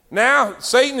 Now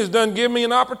Satan has done given me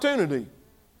an opportunity.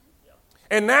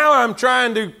 And now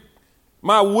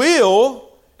my will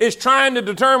is trying to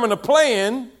determine a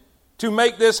plan to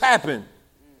make this happen.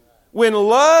 When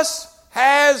lust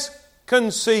has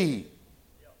conceived.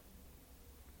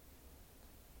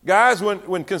 Guys,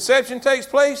 when conception takes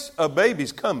place, a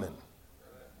baby's coming.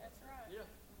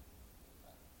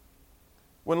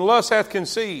 When lust hath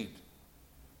conceived.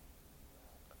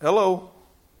 Hello.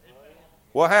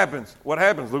 What happens? What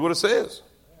happens? Look what it says.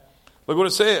 Look what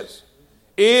it says.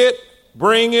 It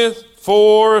bringeth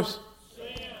forth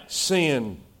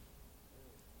sin.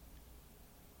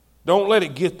 Don't let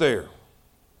it get there.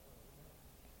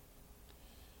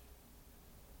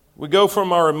 We go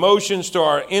from our emotions to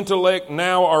our intellect,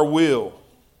 now our will.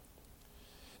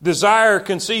 Desire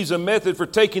conceives a method for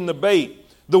taking the bait.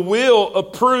 The will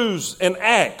approves and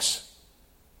acts.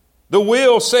 The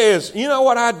will says, you know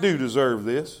what, I do deserve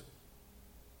this.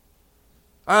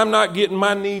 I'm not getting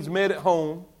my needs met at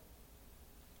home.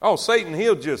 Oh, Satan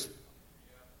is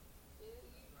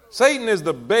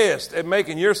the best at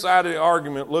making your side of the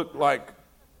argument look like,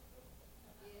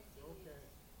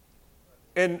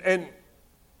 and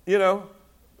you know,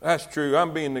 that's true.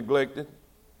 I'm being neglected.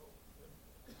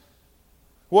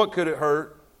 What could it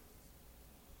hurt?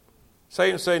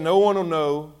 Satan say, no one will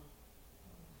know.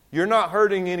 You're not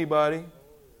hurting anybody.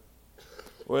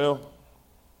 Well,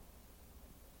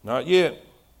 not yet.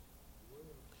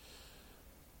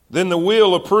 Then the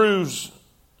will approves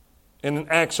and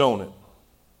acts on it.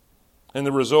 And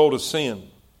the result is sin.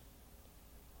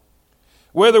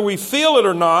 Whether we feel it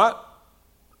or not,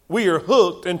 we are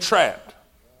hooked and trapped.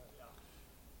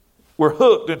 We're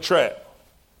hooked and trapped.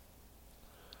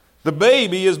 The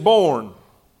baby is born.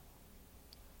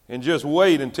 And just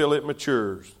wait until it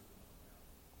matures.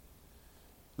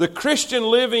 The Christian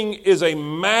living is a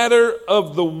matter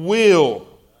of the will.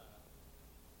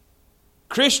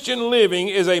 Christian living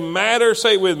is a matter,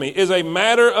 say it with me, is a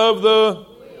matter of the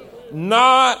will,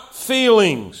 not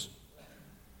feelings.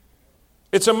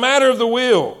 It's a matter of the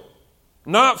will,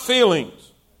 not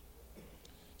feelings.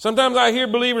 Sometimes I hear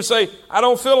believers say, I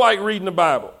don't feel like reading the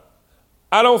Bible.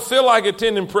 I don't feel like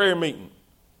attending prayer meeting.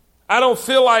 I don't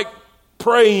feel like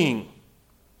praying.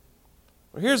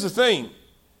 Well, here's the thing.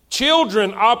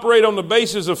 Children operate on the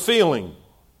basis of feeling.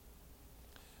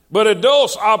 But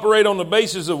adults operate on the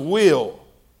basis of will.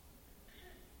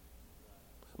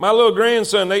 My little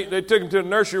grandson, they took him to the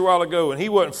nursery a while ago, and he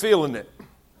wasn't feeling it.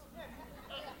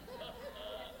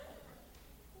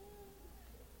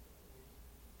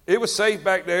 It was safe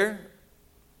back there.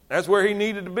 That's where he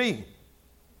needed to be.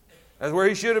 That's where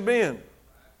he should have been.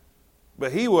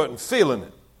 But he wasn't feeling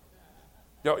it.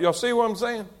 Y'all see what I'm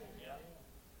saying?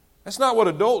 That's not what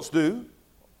adults do.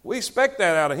 We expect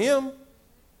that out of him.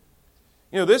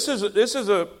 You know, this is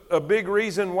a big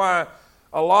reason why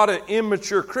a lot of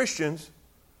immature Christians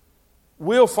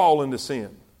will fall into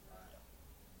sin.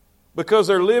 Because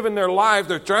they're living their life,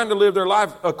 they're trying to live their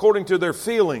life according to their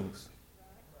feelings.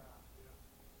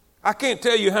 I can't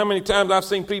tell you how many times I've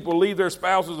seen people leave their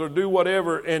spouses or do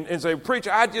whatever and say,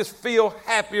 preacher, I just feel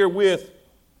happier with.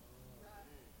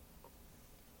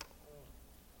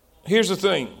 Here's the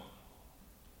thing.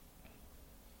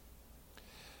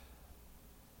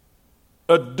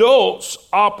 Adults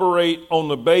operate on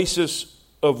the basis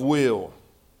of will.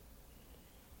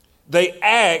 They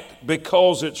act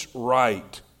because it's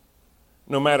right,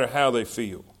 no matter how they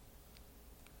feel.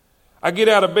 I get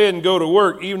out of bed and go to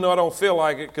work even though I don't feel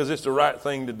like it because it's the right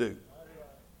thing to do.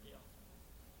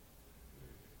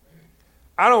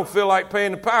 I don't feel like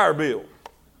paying the power bill,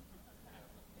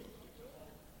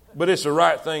 but it's the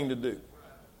right thing to do.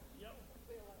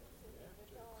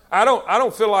 I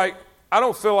don't feel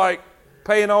like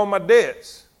paying all my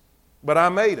debts, but I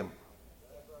made them.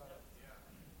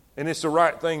 And it's the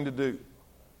right thing to do.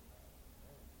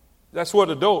 That's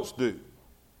what adults do.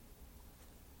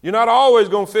 You're not always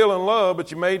going to feel in love, but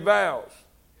you made vows.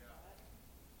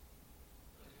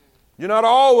 You're not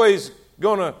always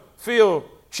going to feel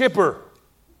chipper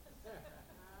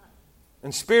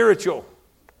and spiritual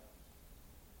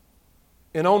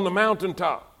and on the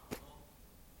mountaintop.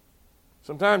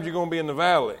 Sometimes you're going to be in the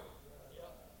valley.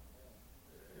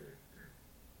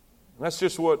 That's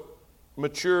just what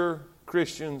mature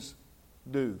Christians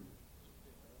do.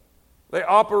 They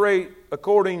operate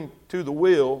according to the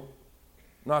will,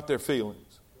 not their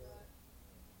feelings.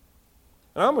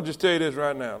 And I'm going to just tell you this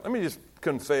right now. Let me just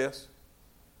confess.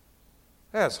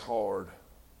 That's hard.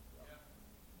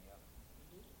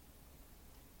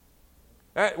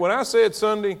 When I said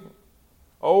Sunday,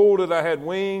 oh, that I had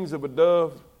wings of a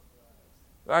dove,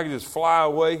 that I could just fly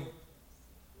away,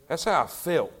 that's how I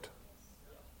felt.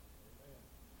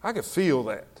 I could feel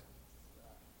that.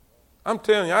 I'm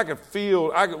telling you, I could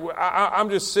feel,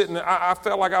 I'm just sitting there. I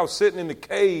felt like I was sitting in the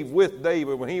cave with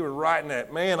David when he was writing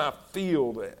that. Man, I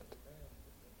feel that.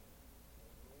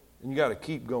 And you got to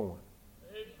keep going.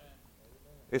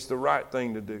 It's the right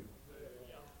thing to do.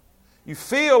 You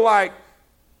feel like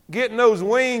getting those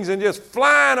wings and just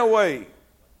flying away.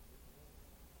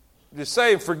 Just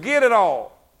saying, forget it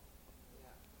all.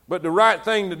 But the right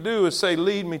thing to do is say,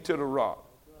 lead me to the rock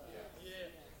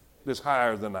that's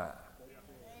higher than I.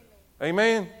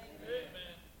 Amen?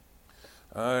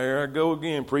 Here I go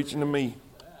again, preaching to me.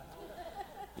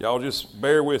 Y'all just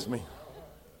bear with me.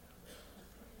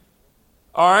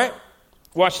 All right,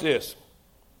 watch this.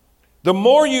 The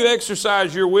more you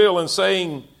exercise your will in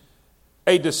saying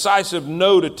a decisive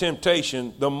no to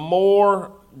temptation, the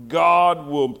more God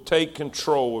will take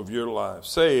control of your life.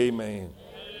 Say amen.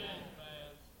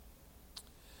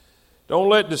 Don't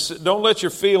let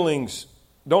your feelings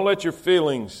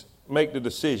make the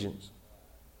decisions.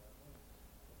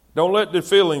 Don't let the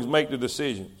feelings make the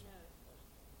decisions.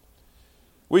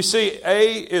 We see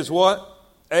A is what?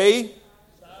 A,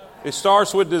 it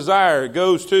starts with desire. It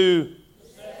goes to,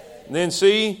 then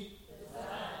C,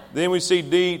 then we see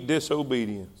D,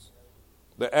 disobedience.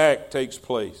 The act takes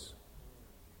place.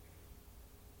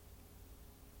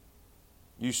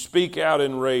 You speak out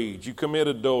in rage. You commit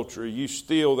adultery. You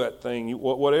steal that thing.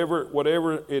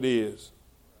 Whatever it is.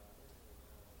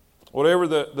 Whatever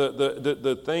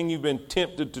the thing you've been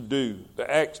tempted to do, the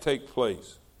acts take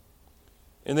place.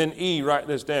 And then E, write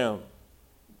this down.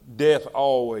 Death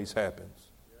always happens.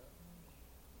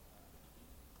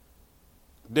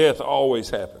 Death always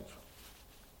happens.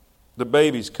 The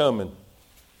baby's coming.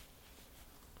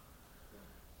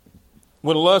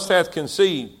 When lust hath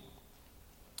conceived,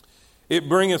 it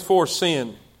bringeth forth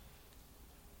sin.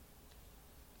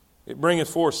 It bringeth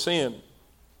forth sin.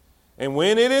 And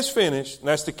when it is finished, and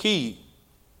that's the key,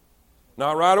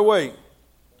 not right away.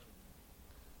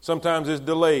 Sometimes it's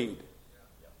delayed.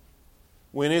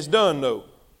 When it's done, though,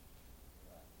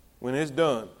 when it's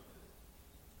done,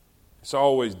 it's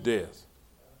always death.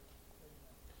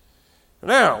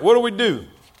 Now, what do?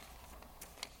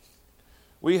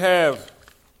 We have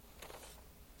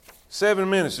 7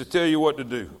 minutes to tell you what to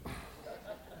do.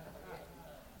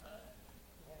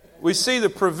 We see the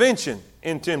prevention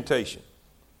in temptation.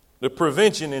 The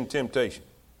prevention in temptation.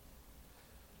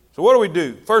 So what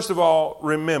do? First of all,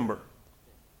 remember.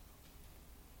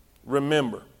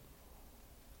 Remember.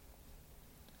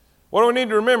 What do we need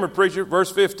to remember, preacher?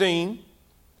 Verse 15.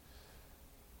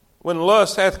 When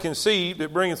lust hath conceived,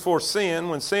 it bringeth forth sin.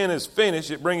 When sin is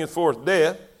finished, it bringeth forth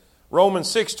death. Romans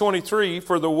 6:23,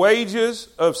 for the wages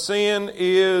of sin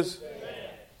is...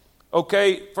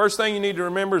 Okay, first thing you need to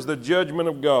remember is the judgment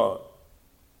of God.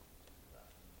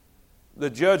 The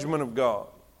judgment of God.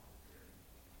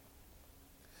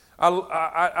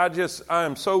 I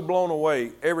am so blown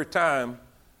away every time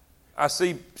I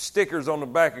see stickers on the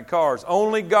back of cars.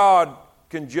 Only God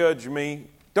can judge me.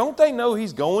 Don't they know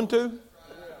He's going to?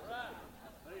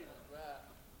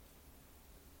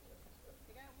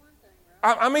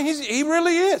 I mean, he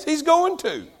really is. He's going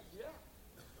to.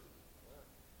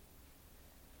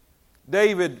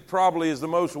 David probably is the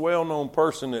most well-known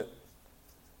person that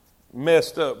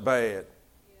messed up bad,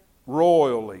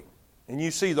 royally. And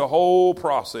you see the whole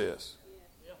process.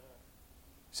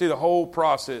 See the whole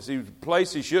process. He was a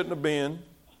place he shouldn't have been.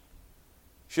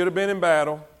 Should have been in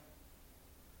battle.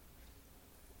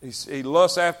 He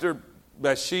lusts after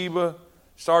Bathsheba,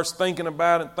 starts thinking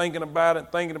about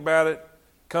it,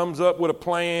 comes up with a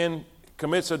plan,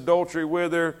 commits adultery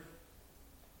with her.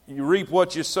 You reap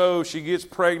what you sow. She gets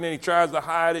pregnant. He tries to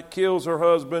hide it, kills her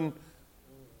husband.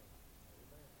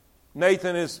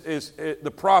 Nathan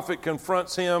the prophet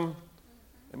confronts him,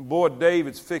 and boy,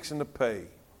 David's fixing to pay.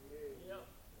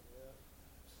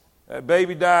 That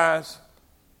baby dies.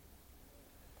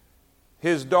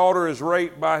 His daughter is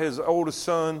raped by his oldest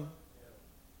son.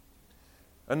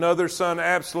 Another son,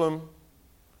 Absalom,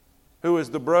 who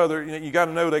is the brother. You got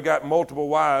to know they got multiple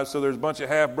wives, so there's a bunch of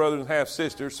half brothers and half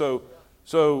sisters.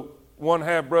 So one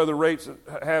half brother rapes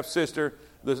a half sister.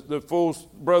 The full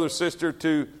brother sister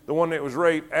to the one that was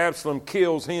raped, Absalom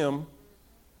kills him.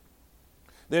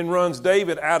 Then runs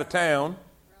David out of town.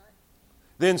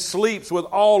 Then sleeps with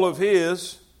all of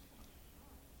his,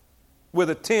 with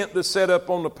a tent that's set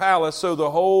up on the palace so the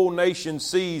whole nation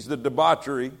sees the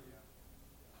debauchery.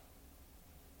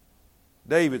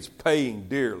 David's paying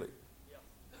dearly.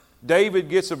 David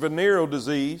gets a venereal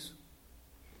disease.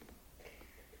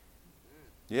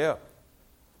 Yeah,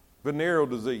 venereal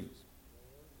disease.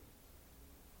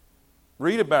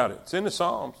 Read about it. It's in the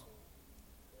Psalms.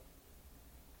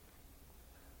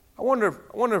 I wonder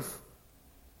if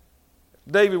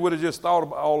David would have just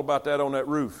thought all about that on that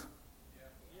roof.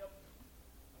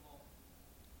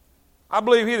 I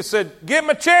believe he'd have said, "Get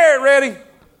my chariot ready.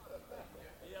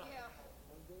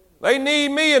 They need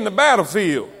me in the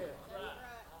battlefield."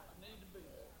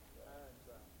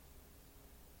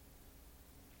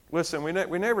 Listen, we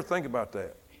never think about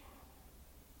that.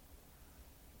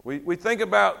 We think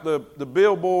about the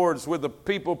billboards with the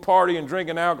people partying,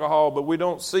 drinking alcohol, but we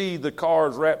don't see the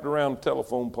cars wrapped around the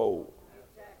telephone pole.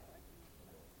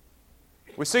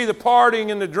 We see the partying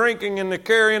and the drinking and the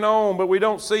carrying on, but we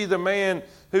don't see the man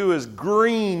who is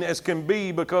green as can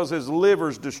be because his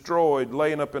liver's destroyed,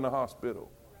 laying up in the hospital.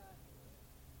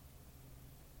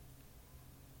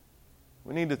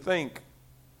 We need to think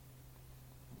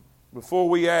before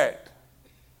we act.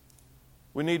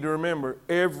 We need to remember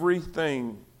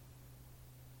everything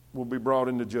will be brought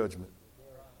into judgment.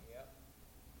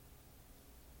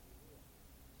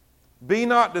 Be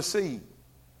not deceived.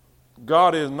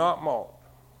 God is not mocked.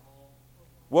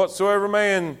 Whatsoever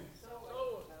man,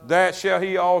 that shall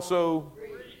he also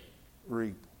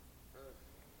reap.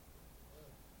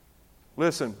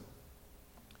 Listen.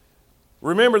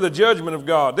 Remember the judgment of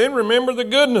God. Then remember the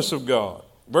goodness of God.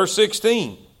 Verse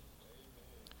 16.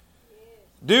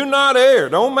 Do not err.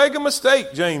 Don't make a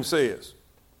mistake, James says.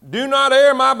 Do not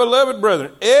err, my beloved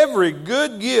brethren. Every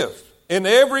good gift and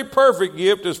every perfect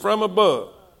gift is from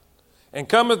above, and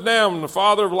cometh down from the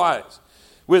Father of lights,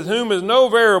 with whom is no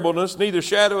variableness, neither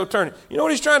shadow of turning. You know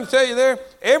what he's trying to tell you there?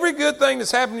 Every good thing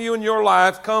that's happened to you in your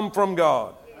life come from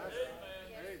God.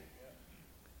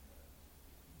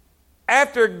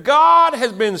 After God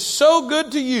has been so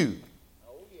good to you,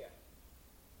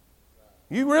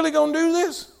 you really going to do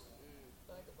this?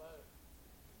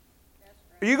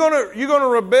 Are you going to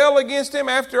rebel against him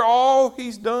after all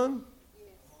he's done?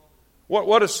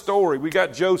 What a story. We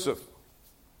got Joseph.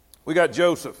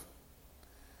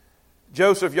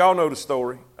 Joseph, y'all know the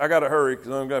story. I got to hurry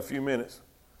because I've got a few minutes.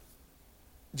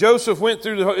 Joseph went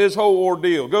through his whole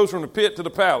ordeal. Goes from the pit to the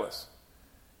palace.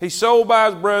 He's sold by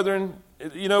his brethren,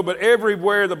 but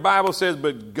everywhere the Bible says,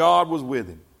 but God was with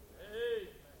him.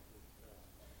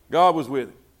 God was with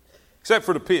him. Except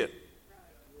for the pit.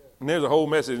 And there's a whole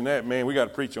message in that, man. We got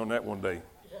to preach on that one day.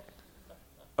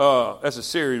 That's a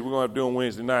series we're going to have to do on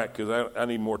Wednesday night because I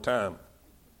need more time.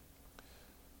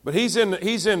 But he's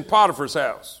in Potiphar's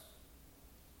house.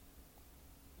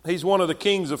 He's one of the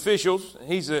king's officials.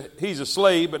 He's a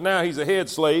slave, but now he's a head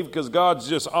slave because God's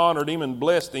just honored him and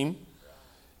blessed him.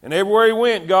 And everywhere he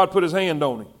went, God put his hand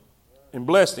on him and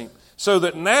blessed him. So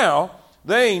that now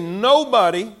there ain't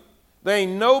nobody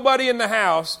in the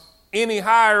house any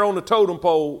higher on the totem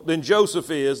pole than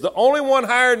Joseph is. The only one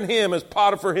higher than him is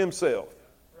Potiphar himself.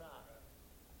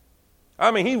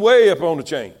 I mean, he's way up on the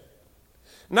chain.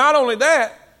 Not only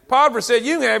that, Potiphar said,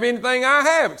 you can have anything I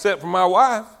have except for my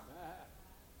wife.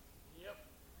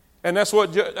 And that's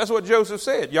what Joseph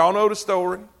said. Y'all know the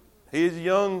story. He's a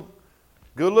young,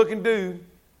 good-looking dude,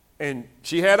 and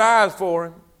she had eyes for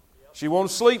him. She wanted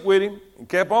to sleep with him and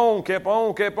kept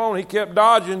on. He kept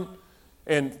dodging.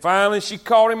 And finally, she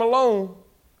caught him alone.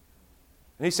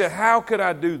 And he said, how could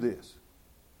I do this?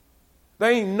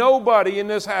 There ain't nobody in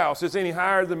this house that's any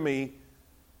higher than me.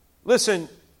 Listen,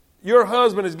 your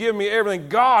husband has given me everything.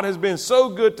 God has been so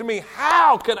good to me.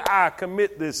 How could I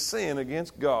commit this sin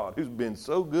against God who's been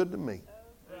so good to me?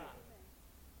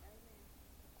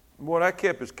 Boy, that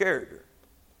kept his character.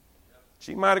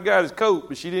 She might have got his coat,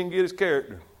 but she didn't get his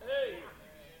character.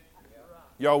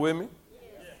 Y'all with me?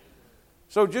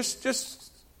 So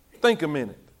just think a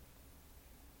minute.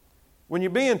 When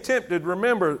you're being tempted,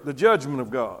 remember the judgment of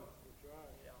God.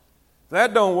 If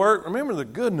that don't work, remember the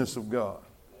goodness of God.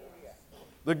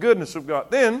 The goodness of God.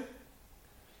 Then,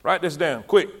 write this down,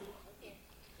 quick.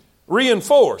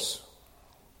 Reinforce.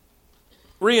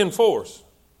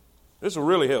 This will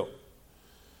really help.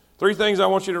 3 things I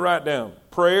want you to write down.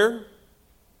 Prayer.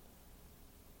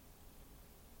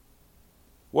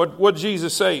 What did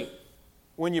Jesus say?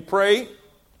 When you pray,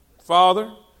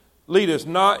 Father, lead us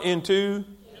not into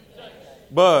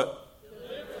but.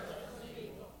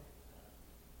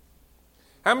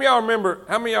 How many of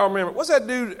y'all remember? What's that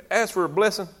dude asked for a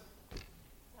blessing?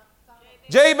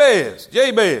 Jabez.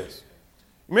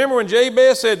 Remember when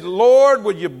Jabez said, Lord,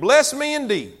 would you bless me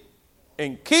indeed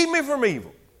and keep me from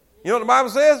evil? You know what the Bible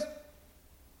says?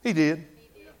 He did.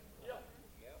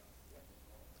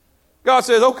 God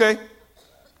says, okay.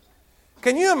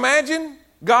 Can you imagine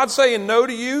God saying no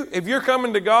to you if you're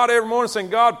coming to God every morning saying,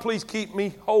 God, please keep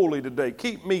me holy today.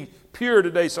 Keep me pure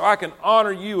today so I can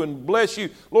honor you and bless you.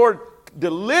 Lord,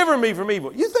 deliver me from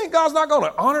evil. You think God's not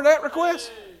going to honor that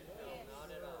request?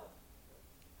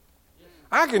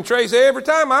 I can trace every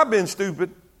time I've been stupid.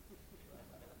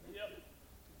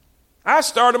 I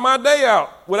started my day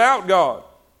out without God.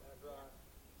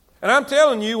 And I'm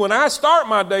telling you, when I start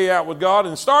my day out with God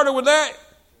and started with that,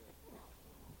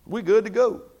 we're good to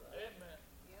go.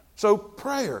 So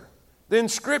prayer. Then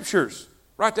scriptures.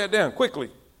 Write that down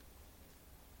quickly.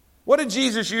 What did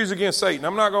Jesus use against Satan?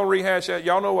 I'm not going to rehash that.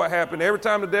 Y'all know what happened. Every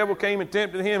time the devil came and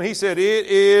tempted him, he said, it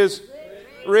is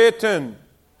written.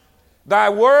 Thy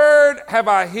word have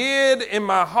I hid in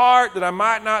my heart that I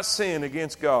might not sin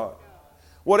against God.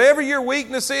 Whatever your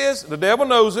weakness is, the devil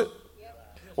knows it.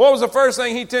 What was the first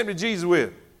thing he tempted Jesus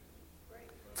with?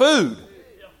 Food.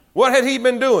 What had he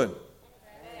been doing?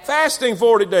 Fasting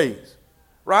 40 days.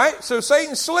 Right? So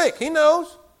Satan's slick. He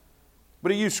knows.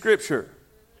 But he used Scripture.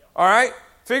 All right?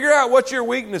 Figure out what your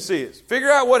weakness is.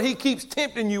 Figure out what he keeps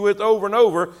tempting you with over and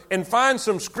over and find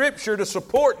some Scripture to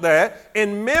support that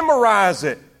and memorize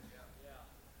it.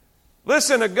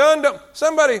 Listen, a gun don't...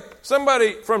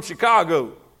 Somebody from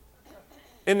Chicago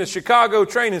in the Chicago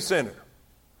Training Center.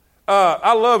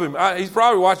 I love him. He's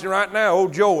probably watching right now,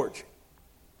 old George.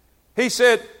 He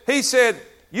said,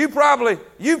 you probably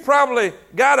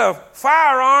got a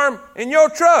firearm in your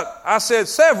truck. I said,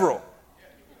 several.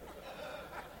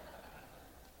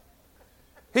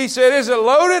 He said, is it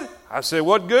loaded? I said,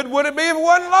 what good would it be if it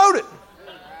wasn't loaded?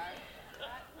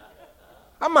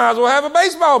 I might as well have a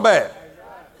baseball bat.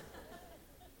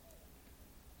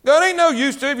 Gun ain't no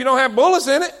use to it if you don't have bullets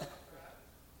in it.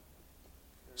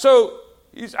 So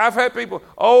I've had people,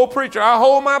 oh, preacher, I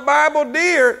hold my Bible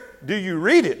dear. Do you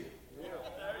read it?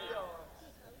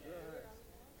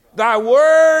 Thy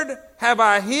word have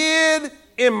I hid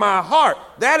in my heart.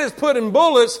 That is putting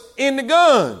bullets in the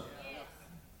gun.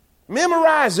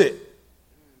 Memorize it.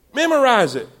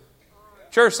 Memorize it.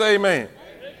 Church, say amen.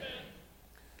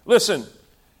 Listen,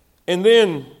 and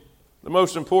then the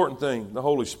most important thing, the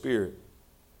Holy Spirit.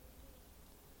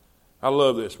 I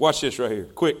love this. Watch this right here.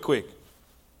 Quick.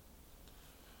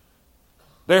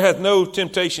 There hath no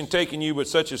temptation taken you but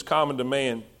such as common to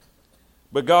man.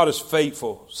 But God is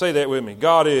faithful. Say that with me.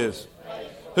 God is.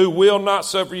 Faithful. Who will not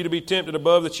suffer you to be tempted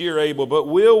above that ye are able, but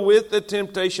will with the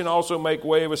temptation also make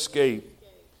way of escape,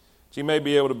 that you may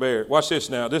be able to bear it. Watch this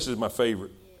now. This is my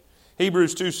favorite.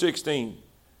 Hebrews 2:16.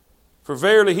 For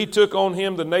verily he took on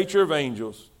him the nature of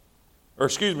angels.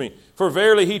 For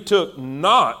verily he took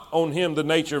not on him the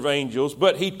nature of angels,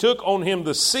 but he took on him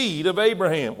the seed of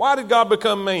Abraham. Why did God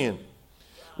become man?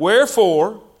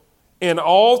 Wherefore, in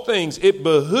all things it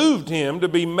behooved him to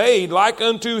be made like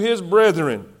unto his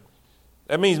brethren.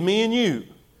 That means me and you.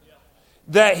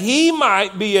 That he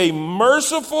might be a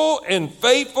merciful and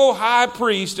faithful high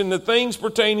priest in the things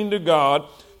pertaining to God,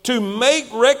 to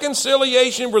make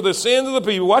reconciliation for the sins of the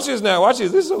people. Watch this now. Watch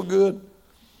this. This is so good.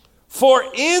 For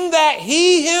in that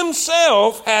he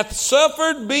himself hath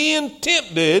suffered being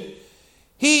tempted,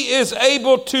 he is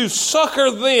able to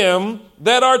succor them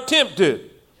that are tempted.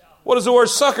 What does the word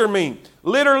succor mean?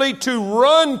 Literally to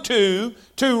run to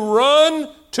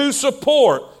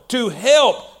support, to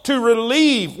help, to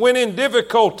relieve when in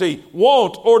difficulty,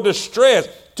 want, or distress,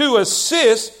 to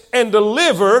assist and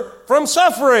deliver from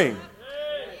suffering.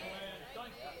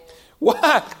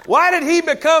 Why did he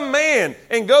become man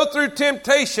and go through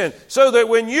temptation? So that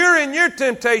when you're in your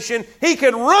temptation, he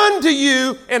could run to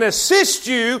you and assist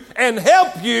you and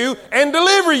help you and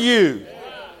deliver you.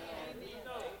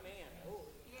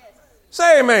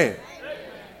 Say amen.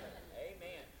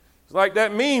 It's like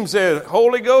that meme says,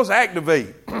 Holy Ghost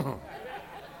activate.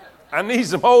 I need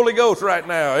some Holy Ghost right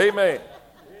now. Amen.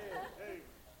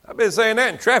 I've been saying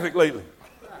that in traffic lately.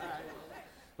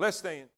 Let's stand.